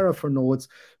are fairer for nodes.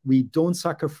 We don't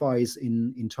sacrifice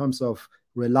in terms of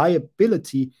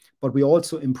reliability, but we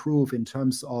also improve in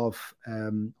terms of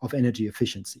energy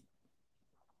efficiency.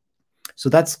 So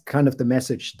that's kind of the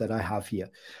message that I have here.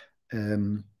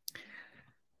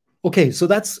 Okay, so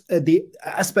that's the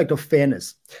aspect of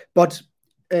fairness. But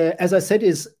as I said,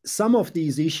 some of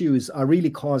these issues are really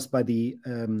caused by the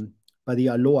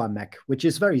Aloha MEC, which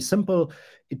is very simple.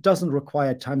 It doesn't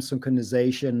require time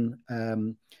synchronization.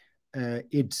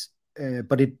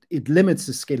 But it limits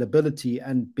the scalability,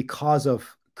 and because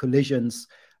of collisions,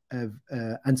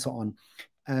 and so on.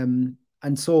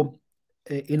 And so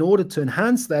in order to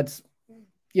enhance that,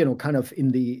 kind of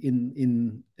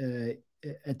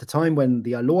at the time when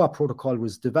the Aloha protocol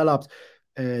was developed,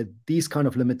 these kind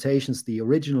of limitations, the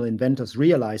original inventors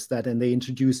realized that, and they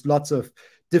introduced lots of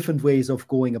different ways of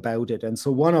going about it. And so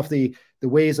one of the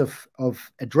ways of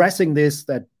addressing this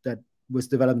that was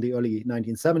developed in the early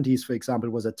 1970s, for example,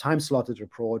 was a time-slotted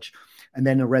approach, and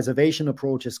then a reservation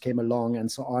approaches came along, and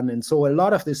so on. And so a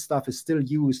lot of this stuff is still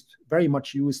used, very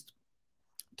much used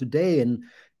today in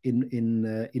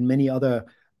many other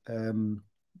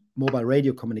mobile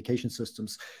radio communication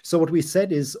systems. So what we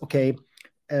said is, okay,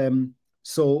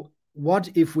 so what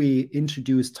if we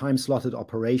introduce time-slotted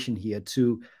operation here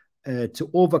to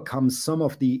overcome some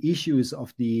of the issues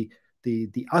of the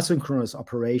asynchronous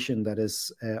operation that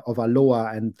is of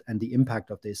Aloha and the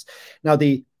impact of this. Now,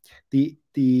 the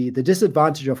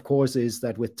disadvantage, of course, is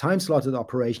that with time-slotted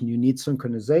operation, you need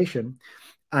synchronization,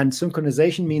 and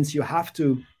synchronization means you have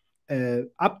to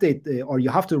update or you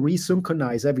have to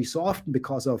resynchronize every so often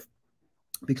because of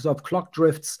clock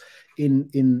drifts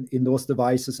in those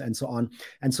devices and so on.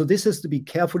 And so this has to be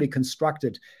carefully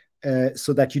constructed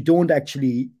so that you don't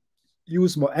actually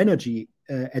use more energy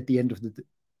at the end of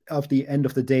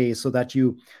the day, so that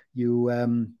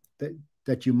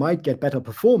that you might get better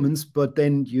performance, but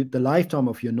then the lifetime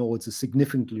of your nodes is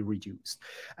significantly reduced.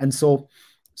 And so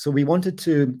we wanted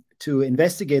to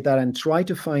investigate that and try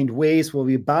to find ways where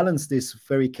we balance this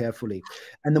very carefully.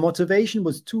 And the motivation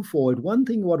was twofold. One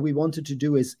thing, what we wanted to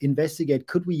do is investigate,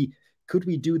 could we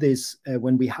do this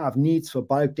when we have needs for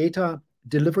bulk data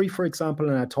delivery, for example,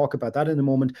 and I'll talk about that in a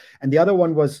moment. And the other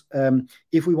one was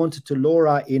if we wanted to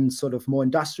LoRa in sort of more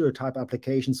industrial type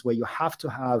applications where you have to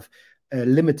have a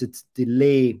limited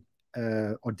delay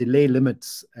or delay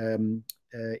limits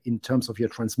in terms of your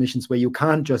transmissions, where you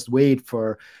can't just wait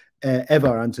for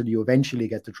ever until you eventually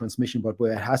get the transmission, but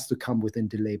where it has to come within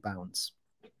delay bounds.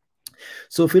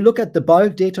 So if we look at the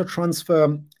bulk data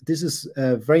transfer, this is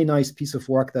a very nice piece of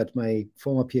work that my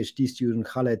former PhD student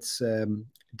Khaled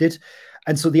did.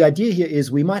 And so the idea here is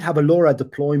we might have a LoRa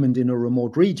deployment in a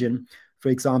remote region, for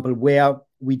example, where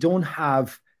we don't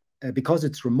have, because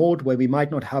it's remote, where we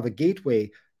might not have a gateway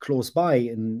close by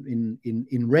in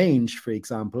range, for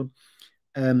example,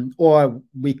 or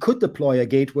we could deploy a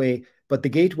gateway, but the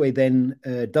gateway then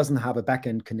doesn't have a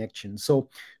backend connection. So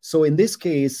in this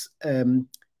case,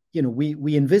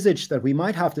 we envisage that we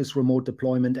might have this remote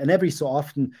deployment, and every so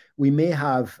often we may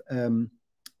have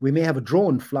a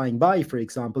drone flying by, for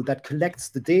example, that collects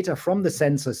the data from the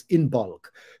sensors in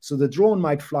bulk. So the drone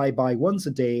might fly by once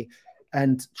a day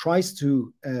and tries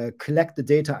to collect the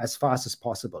data as fast as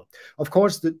possible. Of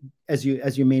course, as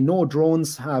you may know,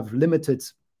 drones have limited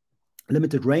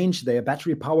range. They are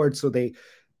battery powered, so they,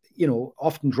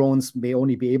 often drones may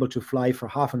only be able to fly for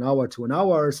half an hour to an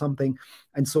hour or something.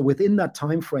 And so within that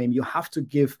time frame, you have to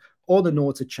give all the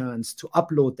nodes a chance to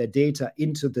upload their data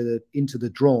into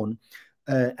the drone,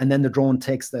 and then the drone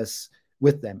takes this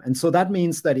with them. And so that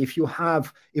means that if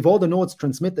all the nodes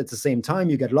transmit at the same time,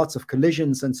 you get lots of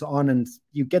collisions and so on, and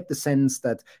you get the sense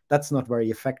that that's not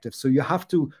very effective. So you have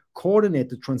to coordinate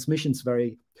the transmissions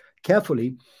very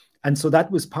carefully. And so that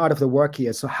was part of the work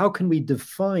here. So how can we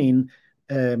define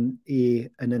an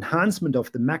enhancement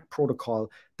of the MAC protocol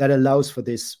that allows for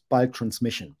this bulk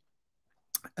transmission?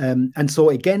 And so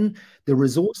again,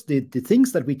 the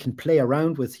things that we can play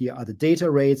around with here are the data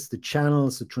rates, the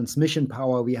channels, the transmission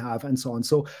power we have, and so on.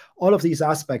 So all of these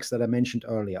aspects that I mentioned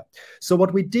earlier. So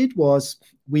what we did was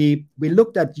we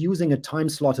looked at using a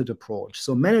time-slotted approach.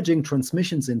 So managing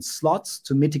transmissions in slots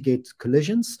to mitigate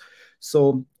collisions.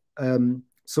 So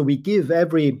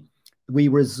we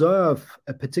reserve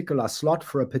a particular slot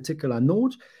for a particular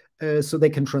node so they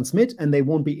can transmit and they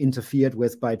won't be interfered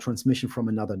with by transmission from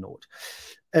another node.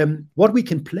 What we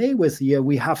can play with here,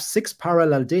 we have 6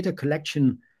 parallel data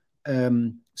collection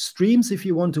streams, if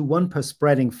you want to, 1 per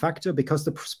spreading factor, because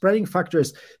the spreading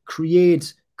factors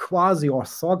create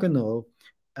quasi-orthogonal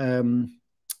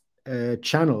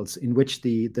channels in which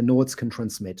the nodes can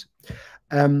transmit.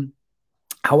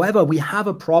 However, we have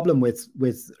a problem with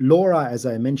LoRa, as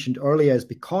I mentioned earlier, is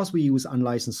because we use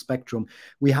unlicensed spectrum,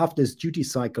 we have this duty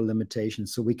cycle limitation.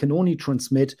 So we can only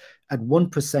transmit at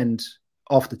 1%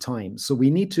 of the time. So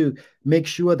we need to make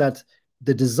sure that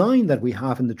the design that we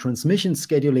have in the transmission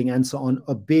scheduling and so on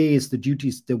obeys the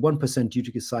 1%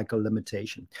 duty cycle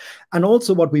limitation. And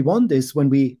also what we want is when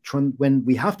we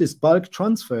have this bulk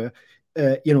transfer,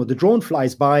 the drone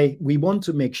flies by, we want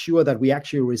to make sure that we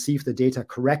actually receive the data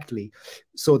correctly,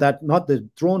 so that not the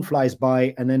drone flies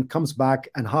by and then comes back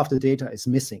and half the data is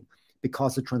missing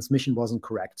because the transmission wasn't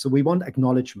correct. So we want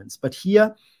acknowledgements. But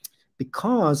here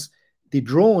because the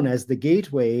drone as the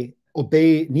gateway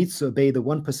needs to obey the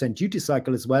 1% duty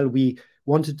cycle as well, we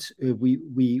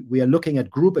are looking at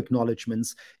group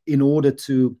acknowledgements in order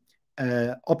to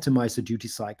optimize the duty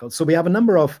cycle. So we have a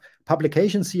number of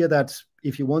publications here that,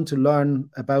 if you want to learn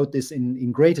about this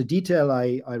in greater detail,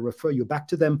 I refer you back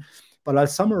to them, but I'll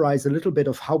summarize a little bit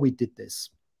of how we did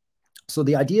this. So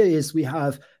the idea is we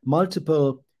have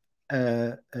multiple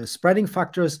spreading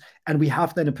factors, and we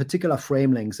have then a particular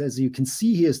frame length. As you can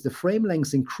see here, the frame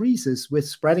length increases with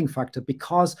spreading factor,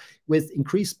 because with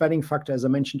increased spreading factor, as I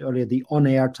mentioned earlier, the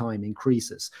on-air time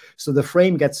increases. So the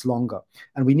frame gets longer,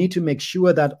 and we need to make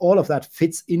sure that all of that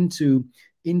fits into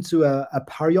a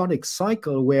periodic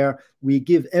cycle where we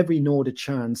give every node a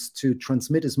chance to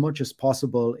transmit as much as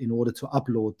possible in order to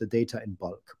upload the data in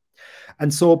bulk.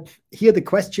 And so here the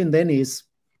question then is,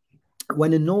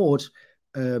 when a node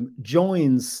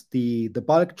joins the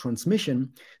bulk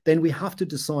transmission, then we have to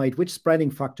decide which spreading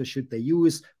factor should they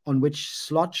use, on which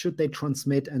slot should they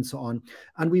transmit, and so on.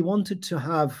 And we wanted to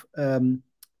have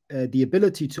the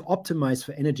ability to optimize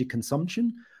for energy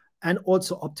consumption and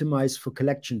also optimize for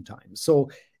collection time. So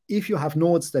if you have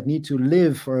nodes that need to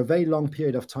live for a very long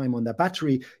period of time on their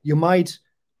battery, you might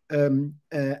and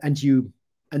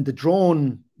the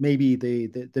drone, maybe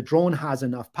the drone has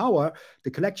enough power,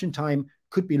 the collection time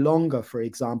could be longer, for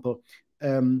example,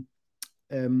 or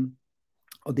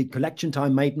the collection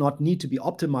time might not need to be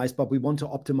optimized, but we want to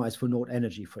optimize for node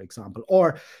energy, for example.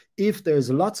 Or if there's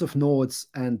lots of nodes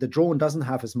and the drone doesn't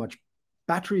have as much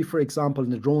battery, for example,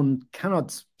 and the drone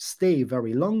cannot stay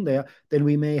very long there, then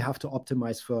we may have to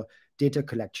optimize for data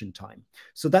collection time.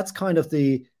 So that's kind of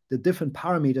the different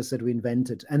parameters that we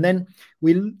invented. And then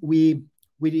we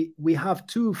have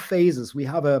two phases. We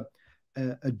have a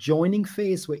joining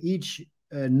phase where each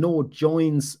node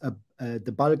joins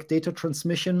the bulk data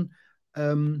transmission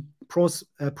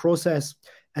process.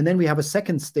 And then we have a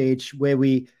second stage where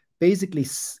we basically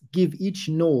give each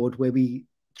node, where we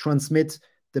transmit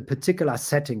the particular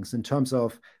settings in terms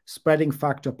of spreading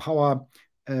factor, power,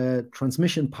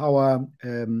 transmission power,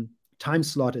 time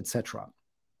slot, etc.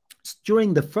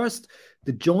 During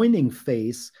the joining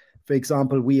phase, for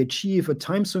example, we achieve a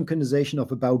time synchronization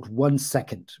of about 1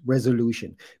 second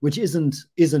resolution, which isn't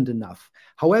enough.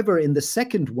 However, in the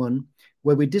second one,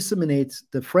 where we disseminate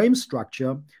the frame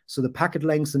structure, so the packet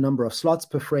lengths, the number of slots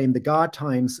per frame, the guard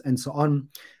times, and so on,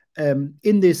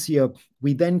 in this year,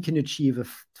 we then can achieve a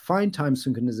fine time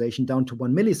synchronization down to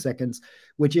 1 millisecond,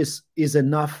 which is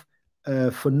enough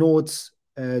for nodes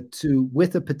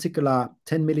with a particular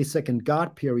 10 millisecond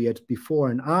guard period before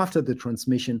and after the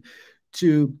transmission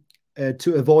to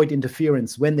avoid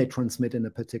interference when they transmit in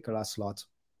a particular slot.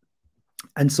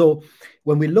 And so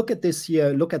when we look at this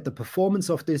year, look at the performance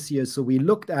of this year, so we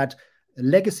looked at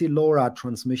legacy LoRa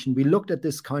transmission, we looked at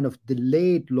this kind of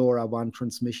delayed LoRaWAN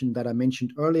transmission that I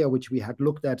mentioned earlier, which we had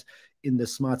looked at in the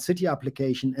smart city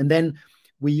application, and then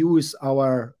we use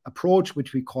our approach,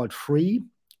 which we called free,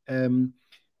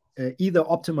 either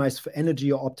optimized for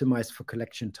energy or optimized for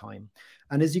collection time.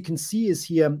 And as you can see is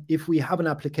here, if we have an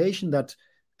application that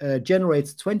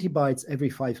generates 20 bytes every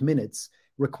 5 minutes,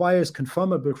 requires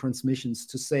confirmable transmissions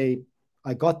to say,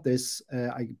 I got this,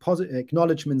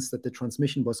 acknowledgements that the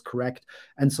transmission was correct,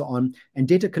 and so on. And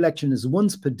data collection is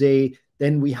once per day,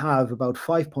 then we have about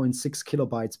 5.6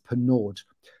 kilobytes per node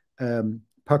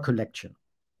per collection.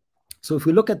 So if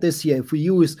we look at this here, if we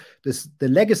use the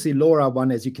legacy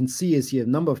LoRaWAN, as you can see is here,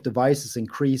 the number of devices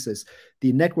increases,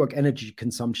 the network energy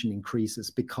consumption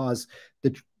increases because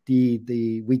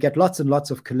we get lots and lots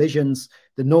of collisions,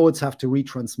 the nodes have to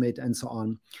retransmit, and so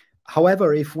on.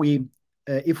 However, if we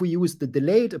use the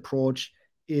delayed approach,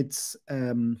 it's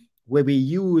where we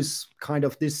use kind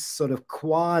of this sort of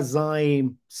quasi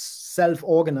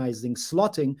self-organizing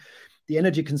slotting, the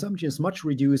energy consumption is much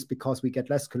reduced because we get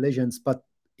less collisions. But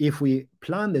if we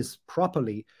plan this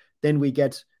properly, then we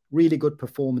get really good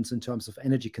performance in terms of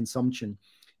energy consumption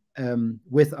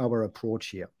with our approach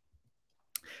here.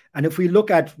 And if we look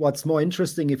at what's more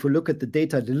interesting, if we look at the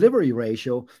data delivery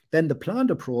ratio, then the planned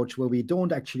approach, where we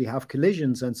don't actually have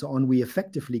collisions and so on, we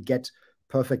effectively get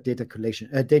perfect data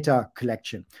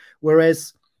collection.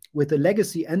 Whereas with the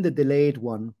legacy and the delayed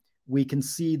one, we can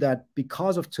see that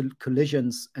because of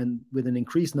collisions and with an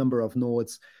increased number of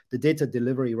nodes, the data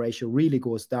delivery ratio really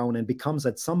goes down and becomes,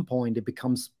 at some point, it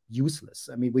becomes useless.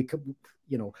 I mean, we could,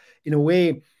 in a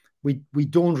way, we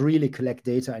don't really collect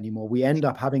data anymore. We end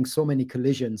up having so many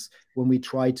collisions when we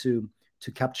try to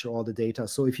capture all the data.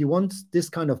 So if you want this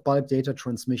kind of bulk data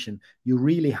transmission, you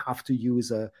really have to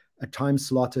use a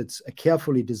time-slotted, a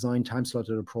carefully designed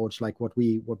time-slotted approach like what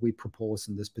we propose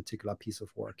in this particular piece of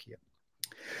work here.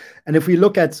 And if we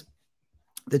look at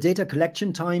The data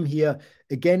collection time here,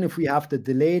 again, if we have the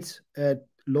delayed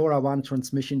LoRaWAN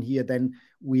transmission here, then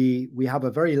we have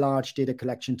a very large data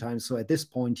collection time. So at this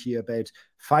point here, about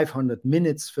 500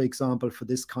 minutes, for example, for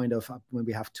this kind of, when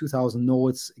we have 2000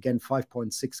 nodes, again,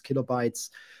 5.6 kilobytes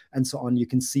and so on, you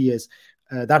can see is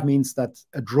that means that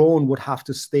a drone would have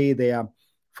to stay there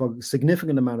for a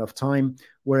significant amount of time,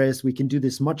 whereas we can do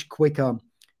this much quicker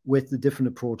with the different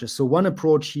approaches. So one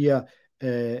approach here,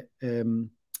 the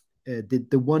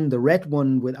red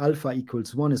one with alpha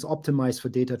equals 1 is optimized for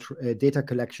data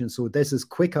collection. So this is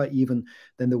quicker even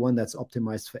than the one that's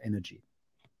optimized for energy.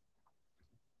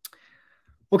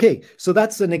 Okay, so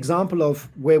that's an example of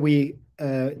where we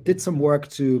did some work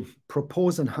to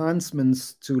propose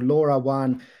enhancements to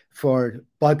LoRaWAN for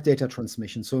bulk data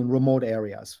transmission, so in remote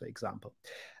areas, for example.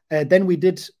 Then we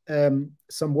did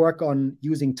some work on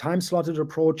using time-slotted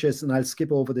approaches, and I'll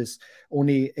skip over this.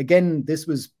 Only, again, this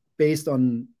was based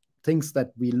on things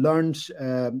that we learned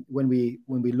when we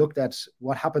looked at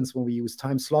what happens when we use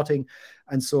time slotting.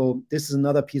 And so this is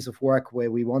another piece of work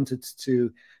where we wanted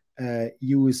to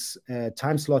use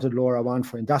time-slotted LoRaWAN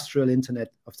for industrial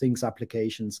Internet of Things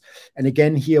applications. And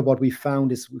again, here what we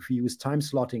found is if we use time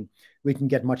slotting, we can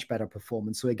get much better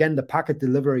performance. So again, the packet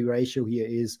delivery ratio here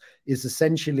is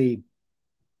essentially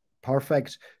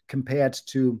perfect compared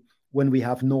to when we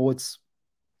have nodes,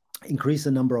 increase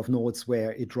the number of nodes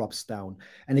where it drops down.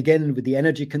 And again, with the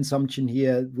energy consumption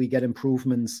here, we get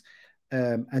improvements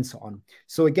and so on.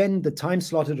 So again, the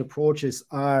time-slotted approaches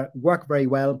work very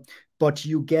well, but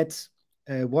you get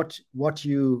what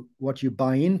you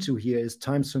buy into here is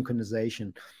time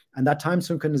synchronization, and that time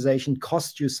synchronization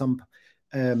costs you some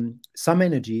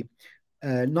energy,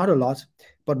 not a lot,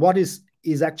 but what is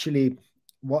actually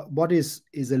what is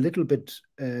a little bit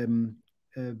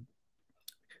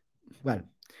well,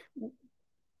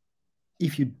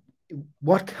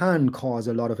 what can cause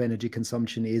a lot of energy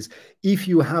consumption is if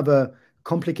you have a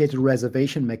complicated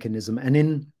reservation mechanism. And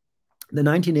in the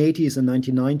 1980s and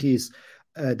 1990s,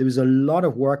 there was a lot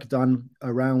of work done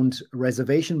around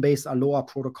reservation-based Aloha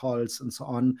protocols and so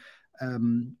on.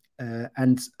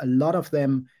 And a lot of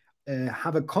them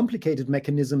have a complicated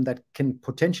mechanism that can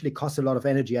potentially cost a lot of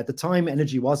energy. At the time,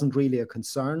 energy wasn't really a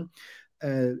concern.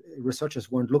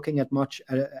 Researchers weren't looking at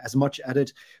as much at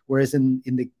it, whereas in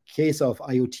the case of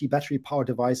IoT battery powered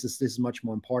devices, this is much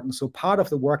more important. So part of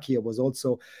the work here was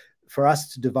also for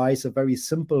us to devise a very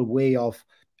simple way of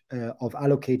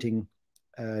allocating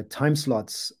time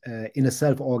slots in a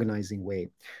self-organizing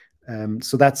way.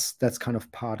 So that's kind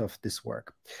of part of this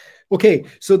work. Okay,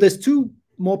 so there's two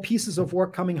more pieces of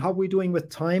work coming. How are we doing with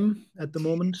time at the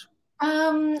moment?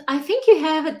 I think you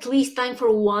have at least time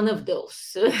for one of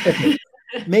those. Okay.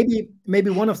 Maybe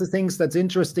one of the things that's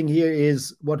interesting here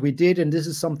is what we did, and this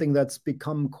is something that's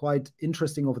become quite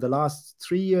interesting over the last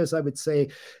 3 years, I would say,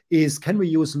 is can we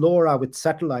use LoRa with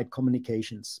satellite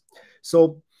communications?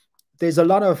 So there's a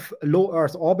lot of low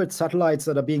Earth orbit satellites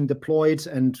that are being deployed,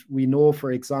 and we know,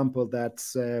 for example, that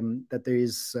that there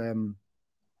is,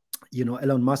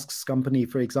 Elon Musk's company,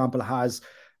 for example, has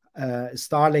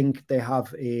Starlink. They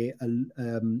have a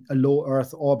low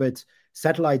Earth orbit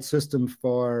satellite system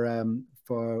for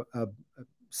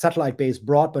satellite-based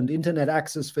broadband internet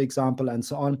access, for example, and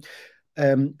so on.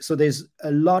 So there's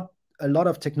a lot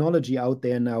of technology out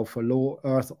there now for low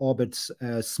Earth orbit,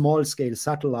 small-scale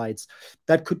satellites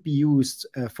that could be used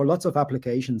for lots of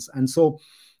applications. And so,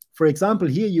 for example,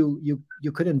 here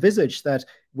you could envisage that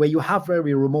where you have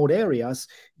very remote areas,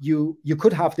 you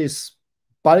could have this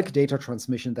bulk data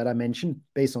transmission that I mentioned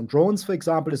based on drones, for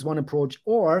example, is one approach.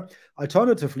 Or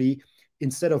alternatively,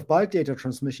 instead of bulk data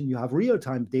transmission, you have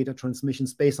real-time data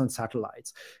transmissions based on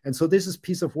satellites. And so this is a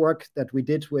piece of work that we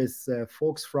did with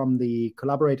folks from the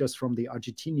collaborators from the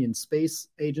Argentinian Space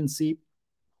Agency.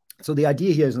 So the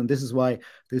idea here is, and this is why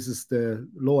this is the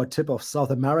lower tip of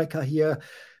South America here.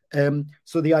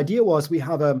 So the idea was we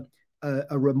have a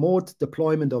remote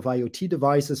deployment of IoT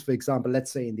devices, for example,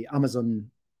 let's say in the Amazon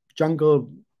jungle,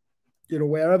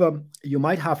 wherever you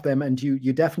might have them, and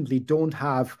you definitely don't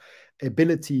have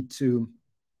ability to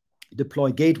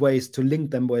deploy gateways to link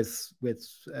them with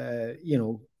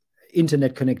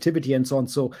internet connectivity and so on.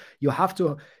 So you have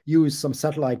to use some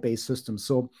satellite-based systems.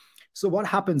 So what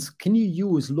happens? Can you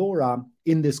use LoRa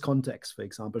in this context, for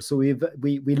example? So we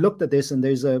looked at this, and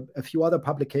there's a few other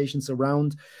publications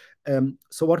around.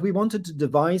 So what we wanted to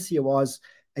devise here was,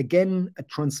 again, a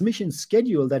transmission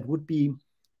schedule that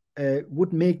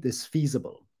would make this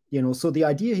feasible. So the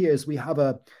idea here is we have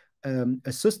a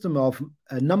system of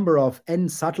a number of N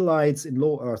satellites in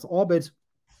low Earth orbit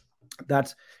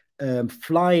that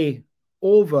fly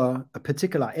over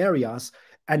particular areas,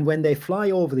 And when they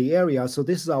fly over the area, so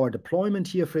this is our deployment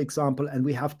here, for example, and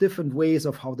we have different ways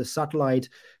of how the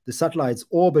satellite's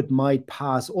orbit might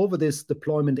pass over this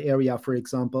deployment area, for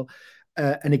example.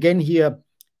 And again here,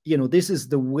 this is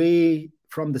the way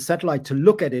from the satellite to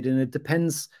look at it, and it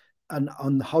depends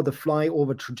on how the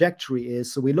flyover trajectory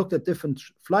is. So we looked at different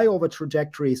flyover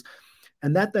trajectories,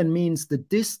 and that then means the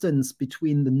distance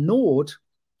between the node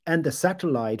and the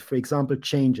satellite, for example,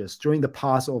 changes during the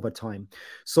pass over time.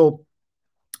 So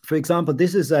for example,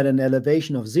 this is at an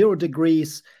elevation of 0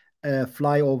 degrees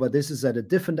flyover. This is at a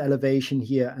different elevation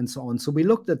here, and so on. So we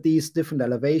looked at these different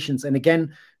elevations, and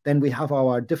again, then we have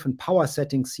our different power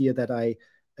settings here that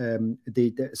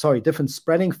different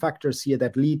spreading factors here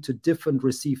that lead to different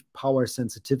received power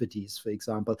sensitivities, for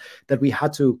example, that we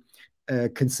had to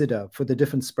consider for the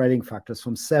different spreading factors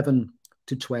from 7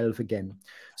 to 12 again.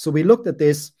 So we looked at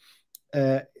this.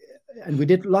 And we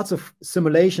did lots of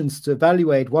simulations to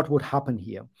evaluate what would happen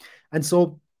here. And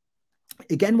so,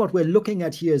 again, what we're looking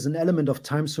at here is an element of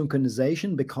time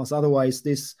synchronization, because otherwise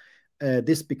this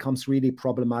becomes really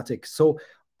problematic. So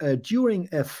during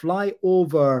a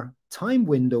flyover time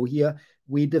window here,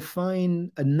 we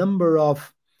define a number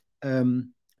of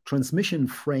transmission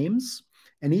frames,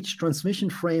 and each transmission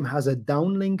frame has a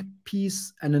downlink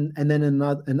piece and then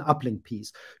an uplink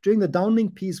piece. During the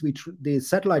downlink piece, the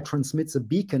satellite transmits a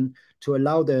beacon to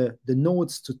allow the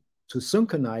nodes to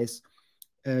synchronize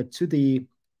to the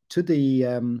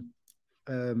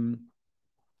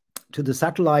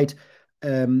satellite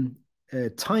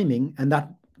timing, and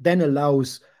that then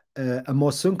allows a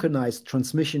more synchronized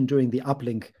transmission during the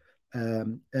uplink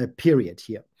period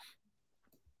here.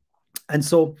 And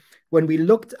so when we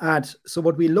looked at,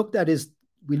 what we looked at is,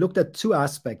 we looked at two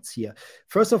aspects here.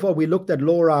 First of all, we looked at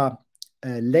LoRa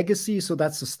legacy. So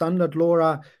that's the standard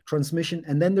LoRa transmission.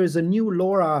 And then there's a new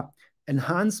LoRa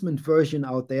enhancement version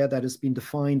out there that has been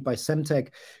defined by Semtech,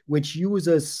 which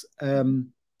uses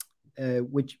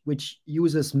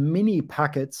mini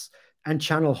packets and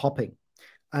channel hopping.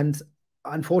 And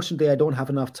unfortunately, I don't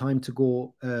have enough time to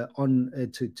go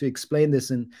to explain this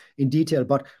in detail.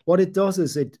 But what it does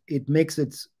is it makes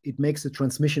the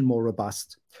transmission more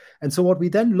robust. And so what we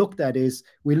then looked at is,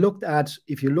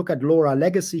 if you look at LoRa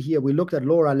legacy here, we looked at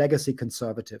LoRa legacy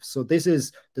conservative. So this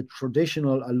is the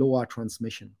traditional LoRa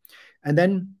transmission. And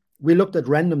then we looked at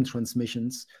random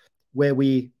transmissions, where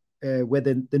the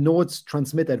nodes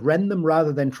transmit at random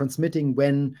rather than transmitting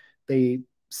when they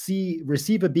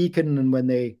receive a beacon and when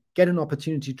they get an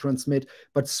opportunity to transmit,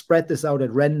 but spread this out at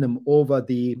random over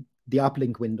the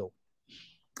uplink window.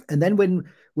 And then when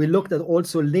we looked at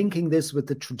also linking this with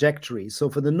the trajectory. So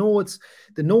for the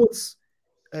nodes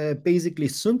basically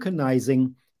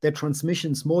synchronizing their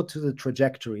transmissions more to the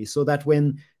trajectory, so that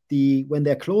when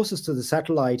they're closest to the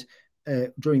satellite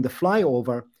during the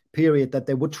flyover period, that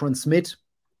they would transmit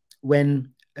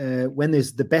when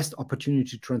there's the best opportunity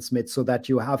to transmit, so that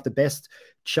you have the best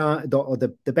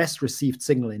the best received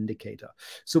signal indicator.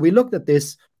 So we looked at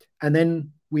this, and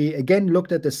then we again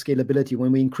looked at the scalability.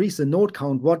 When we increase the node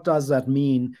count, what does that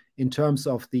mean in terms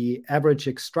of the average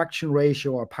extraction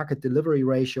ratio or packet delivery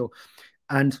ratio?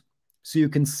 And so you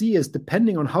can see is,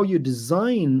 depending on how you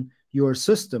design your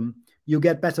system, you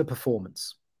get better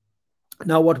performance.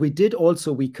 Now, what we did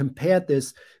also, we compared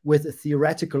this with a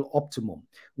theoretical optimum,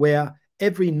 where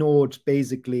every node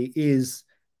basically is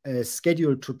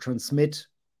scheduled to transmit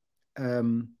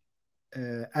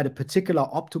at a particular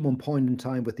optimum point in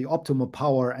time with the optimal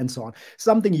power and so on.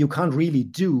 Something you can't really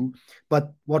do,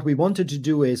 but what we wanted to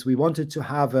do is we wanted to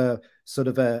have a sort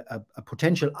of a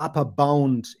potential upper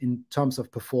bound in terms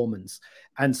of performance.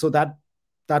 And so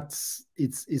that's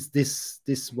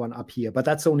this one up here, but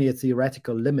that's only a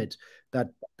theoretical limit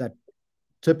that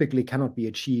typically cannot be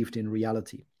achieved in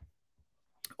reality.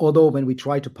 Although when we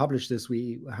tried to publish this,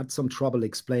 we had some trouble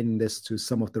explaining this to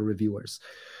some of the reviewers,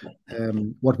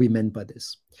 what we meant by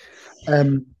this.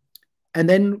 And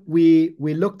then we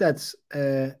looked at,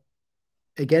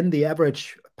 again, the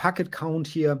average packet count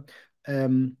here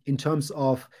in terms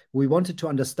of, we wanted to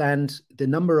understand the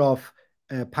number of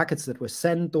packets that were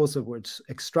sent, those that were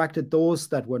extracted, those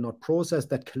that were not processed,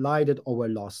 that collided or were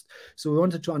lost. So we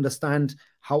wanted to understand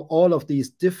how all of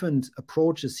these different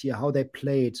approaches here, how they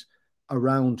played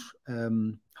around,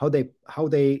 how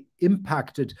they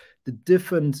impacted the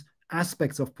different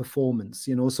aspects of performance,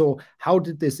 so how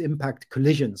did this impact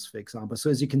collisions, for example? So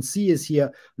as you can see is here,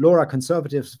 LoRa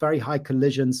conservatives, very high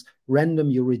collisions,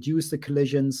 random, you reduce the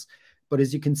collisions. But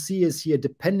as you can see is here,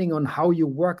 depending on how you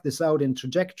work this out in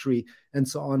trajectory and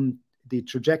so on, the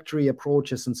trajectory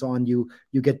approaches and so on, you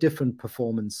get different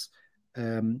performance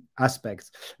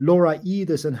aspects. LoRa E,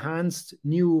 this enhanced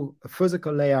new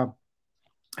physical layer,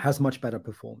 has much better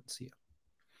performance here.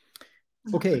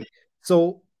 Okay,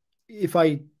 so if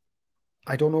I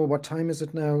don't know what time is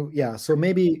it now. Yeah, so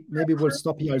maybe we'll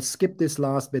stop here. I'll skip this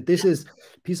last bit. This is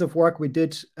a piece of work we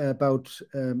did about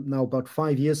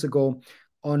 5 years ago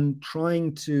on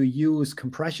trying to use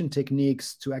compression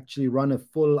techniques to actually run a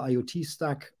full IoT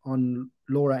stack on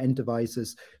LoRaWAN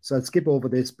devices. So I'll skip over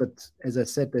this, but as I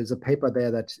said, there's a paper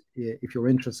there that if you're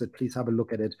interested, please have a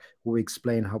look at it. We'll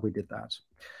explain how we did that.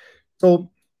 So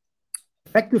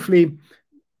effectively,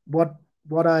 what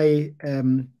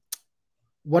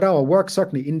our work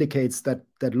certainly indicates that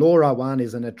LoRaWAN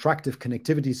is an attractive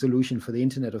connectivity solution for the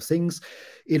Internet of Things.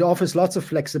 It offers lots of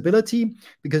flexibility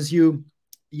because you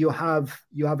have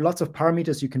lots of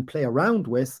parameters you can play around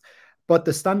with, but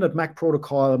the standard MAC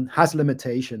protocol has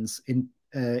limitations in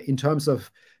terms of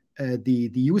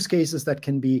the use cases that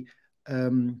can be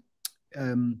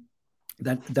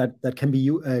that can be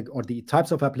or the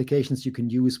types of applications you can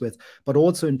use with, but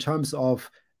also in terms of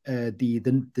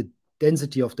the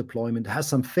density of deployment. It has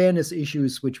some fairness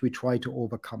issues which we try to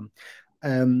overcome.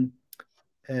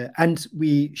 And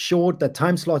we showed that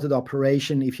time-slotted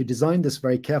operation, if you design this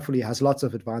very carefully, has lots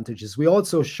of advantages. We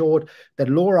also showed that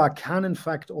LoRa can, in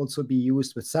fact, also be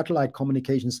used with satellite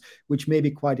communications, which may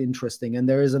be quite interesting. And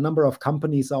there is a number of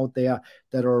companies out there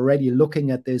that are already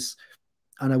looking at this.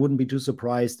 And I wouldn't be too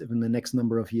surprised if in the next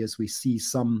number of years we see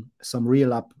some real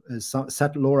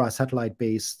LoRa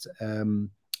satellite-based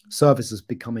services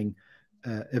becoming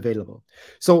available.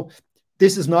 So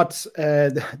this is not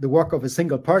the work of a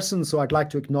single person. So I'd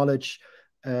like to acknowledge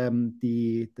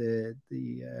the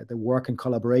work and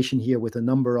collaboration here with a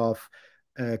number of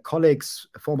colleagues,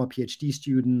 former PhD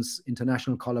students,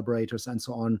 international collaborators, and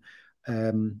so on.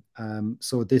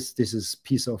 So this is a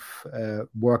piece of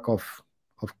work of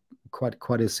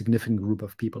quite a significant group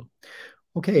of people.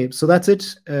 Okay, so that's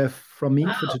it from me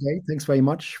for today. Thanks very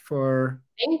much for.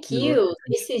 Thank you.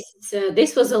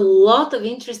 This was a lot of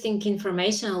interesting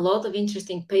information, a lot of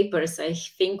interesting papers. I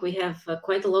think we have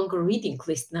quite a longer reading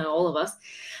list now, all of us.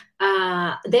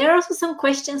 There are also some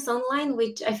questions online,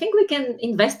 which I think we can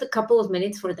invest a couple of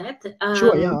minutes for that.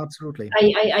 Sure, yeah, absolutely.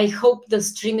 I hope the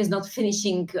stream is not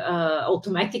finishing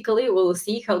automatically. We'll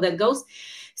see how that goes.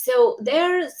 So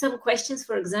there are some questions,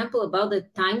 for example, about the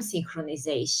time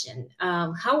synchronization.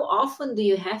 How often do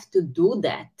you have to do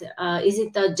that? Is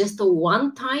it just a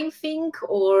one-time thing,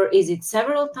 or is it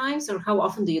several times, or how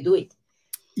often do you do it?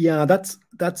 Yeah, that's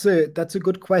a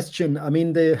good question. I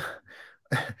mean,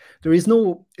 there's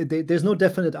no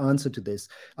definite answer to this.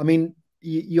 I mean,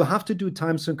 you have to do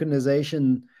time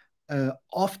synchronization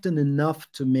often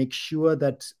enough to make sure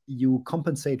that you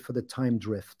compensate for the time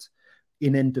drift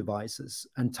in end devices.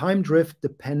 And time drift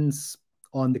depends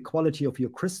on the quality of your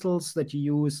crystals that you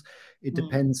use. It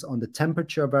depends on the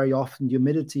temperature very often,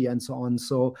 humidity, and so on.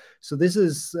 So this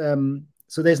is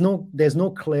so there's no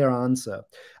clear answer.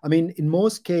 I mean, in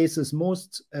most cases,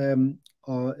 most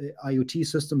IoT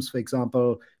systems, for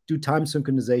example, do time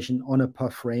synchronization on a per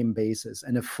frame basis,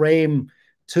 and a frame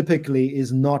typically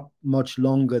is not much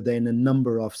longer than a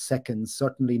number of seconds,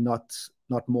 certainly not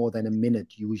more than a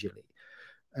minute usually.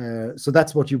 So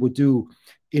that's what you would do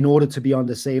in order to be on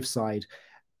the safe side.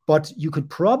 But you could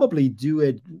probably do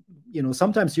it,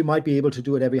 sometimes you might be able to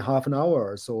do it every half an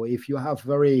hour or so if you have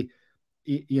very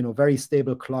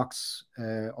stable clocks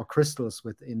or crystals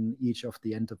within each of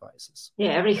the end devices.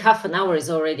 Yeah, every half an hour is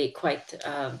already quite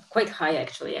high,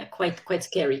 actually. Yeah, quite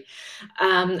scary.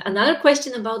 Another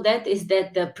question about that is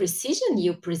that the precision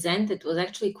you presented was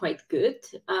actually quite good.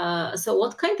 So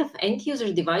what kind of end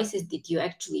user devices did you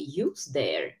actually use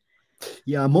there?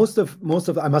 Yeah, most of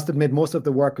I must admit, most of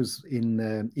the work is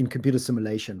in computer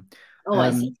simulation. Oh,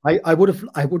 I see. I would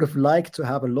have liked to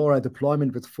have a LoRa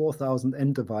deployment with 4,000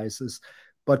 end devices,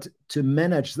 but to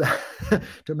manage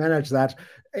that,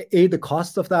 the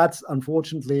cost of that,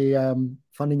 unfortunately,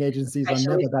 funding agencies are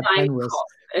never that generous.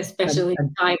 Especially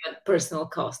time and personal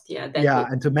cost. Yeah.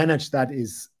 And to manage that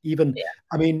is even. Yeah.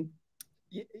 I mean,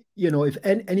 if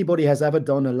anybody has ever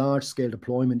done a large-scale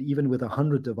deployment, even with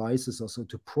 100 devices or so,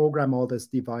 to program all these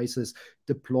devices,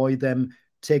 deploy them,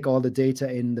 take all the data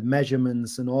in, the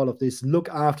measurements and all of this, look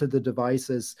after the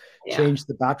devices, change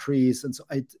the batteries, and so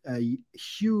a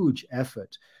huge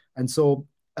effort. And so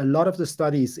a lot of the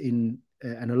studies and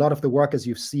a lot of the work, as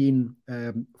you've seen,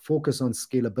 focus on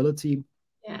scalability.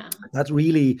 Yeah, that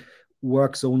really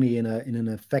works only in an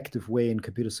effective way in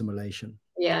computer simulation.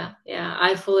 Yeah,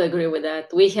 I fully agree with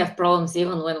that. We have problems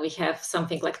even when we have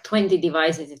something like 20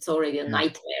 devices. It's already a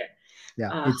nightmare.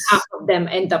 half of them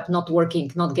end up not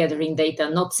working, not gathering data,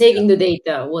 not saving the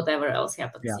data, whatever else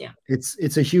happens.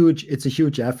 It's a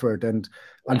huge effort, and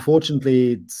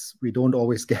unfortunately, we don't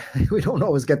always get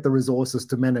the resources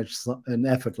to manage an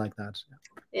effort like that.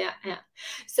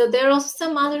 So there are also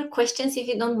some other questions, if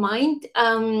you don't mind.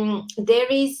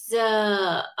 There is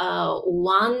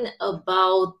one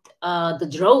about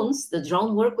the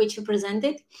drone work which you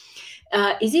presented.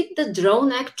 Is it the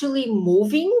drone actually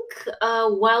moving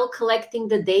while collecting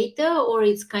the data, or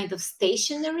it's kind of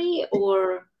stationary,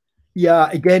 or? Yeah,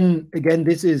 again,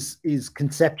 this is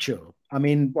conceptual. I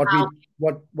mean,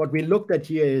 what we looked at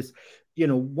here is,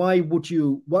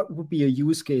 what would be a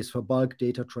use case for bulk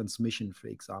data transmission, for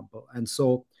example? And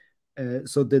so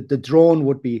the drone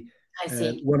would be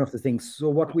one of the things. So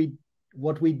what we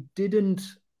didn't,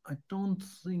 I don't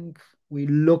think we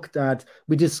looked at,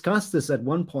 we discussed this at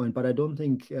one point, but I don't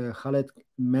think Khaled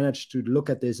managed to look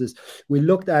at this, is we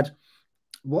looked at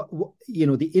what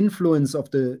the influence of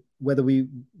whether we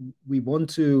want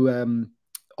to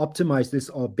optimize this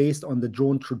or based on the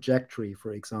drone trajectory,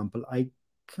 for example.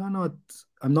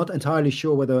 I'm not entirely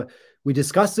sure whether we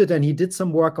discussed it and he did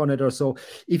some work on it or so.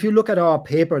 If you look at our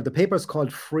paper, the paper is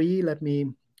called Free. Let me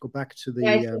go back to the...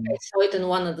 I saw it in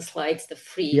one of the slides, the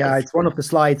Free. Yeah, it's one of the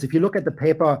slides. If you look at the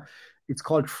paper, it's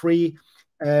called Free.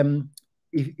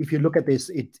 If you look at this,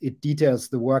 it details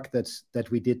the work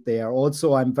that we did there.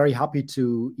 Also, I'm very happy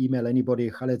to email anybody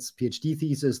Khaled's PhD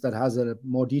thesis that has a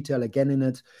more detail again in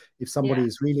it, if somebody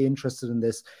is really interested in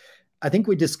this. I think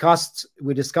we discussed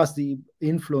the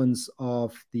influence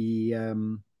of the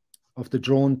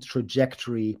drone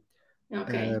trajectory,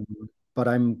 but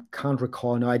I can't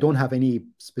recall now. I don't have any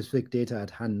specific data at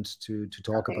hand to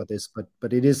talk about this,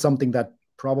 but it is something that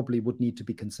probably would need to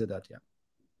be considered.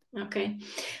 Okay.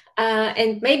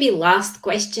 And maybe last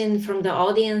question from the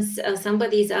audience.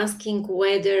 Somebody is asking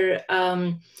whether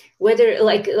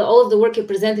like all of the work you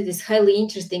presented is highly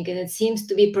interesting and it seems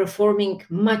to be performing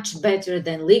much better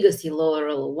than legacy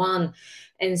LoRaWAN.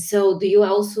 And so do you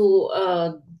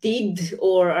also did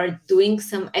or are doing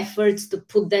some efforts to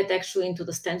put that actually into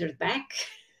the standard back?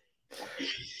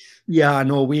 Yeah,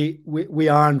 no, we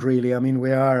aren't really. I mean,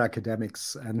 we are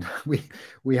academics and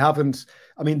we haven't,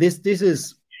 I mean, this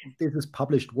is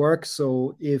published work.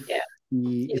 So if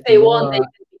they want, they can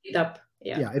pick it up.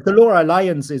 If the LoRa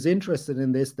Alliance is interested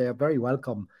in this, they are very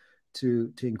welcome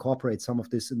to incorporate some of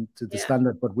this into the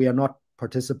standard, but we are not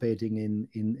participating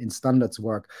in standards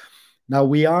work. Now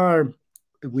we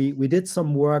did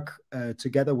some work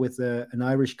together with an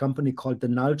Irish company called the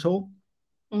Nalto.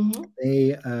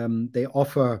 They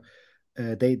offer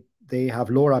they have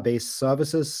LoRa based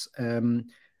services, and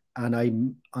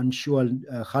I'm unsure.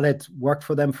 Khaled worked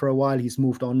for them for a while. He's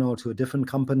moved on now to a different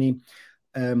company.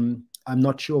 I'm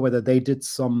not sure whether they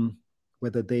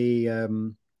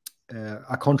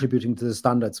are contributing to the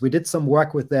standards. We did some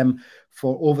work with them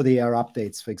for over-the-air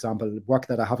updates, for example, work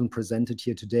that I haven't presented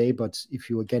here today. But if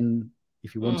you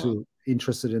want to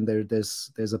interested in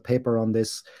there's a paper on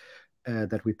this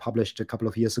that we published a couple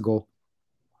of years ago,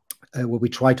 where we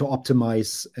try to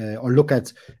optimize or look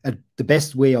at the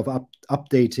best way of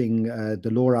updating the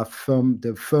LoRa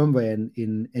firmware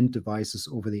in end devices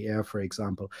over the air, for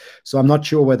example. So I'm not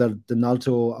sure whether the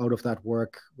Nalto out of that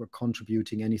work were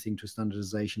contributing anything to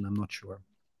standardization. I'm not sure.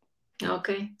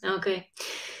 Okay.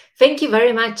 Thank you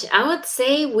very much. I would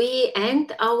say we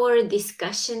end our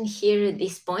discussion here at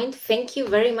this point. Thank you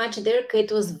very much, Dirk.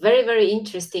 It was very, very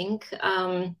interesting.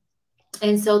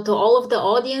 And so to all of the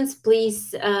audience,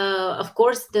 please, of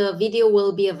course, the video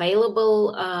will be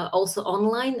available also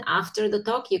online after the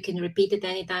talk. You can repeat it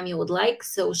anytime you would like.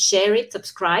 So share it,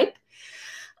 subscribe.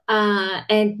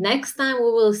 And next time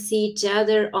we will see each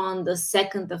other on the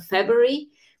 2nd of February,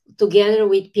 together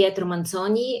with Pietro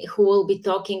Manzoni, who will be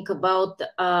talking about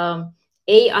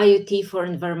AIoT for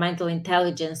environmental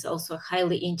intelligence, also a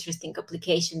highly interesting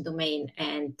application domain.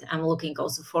 And I'm looking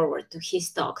also forward to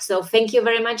his talk. So thank you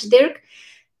very much, Dirk,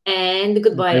 and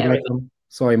goodbye, everyone.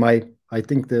 Sorry, I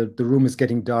think the room is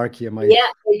getting dark here.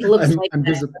 It looks like I'm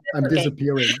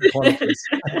disappearing. Apologies.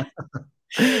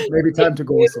 Maybe time to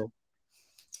go. So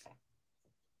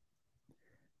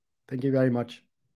thank you very much.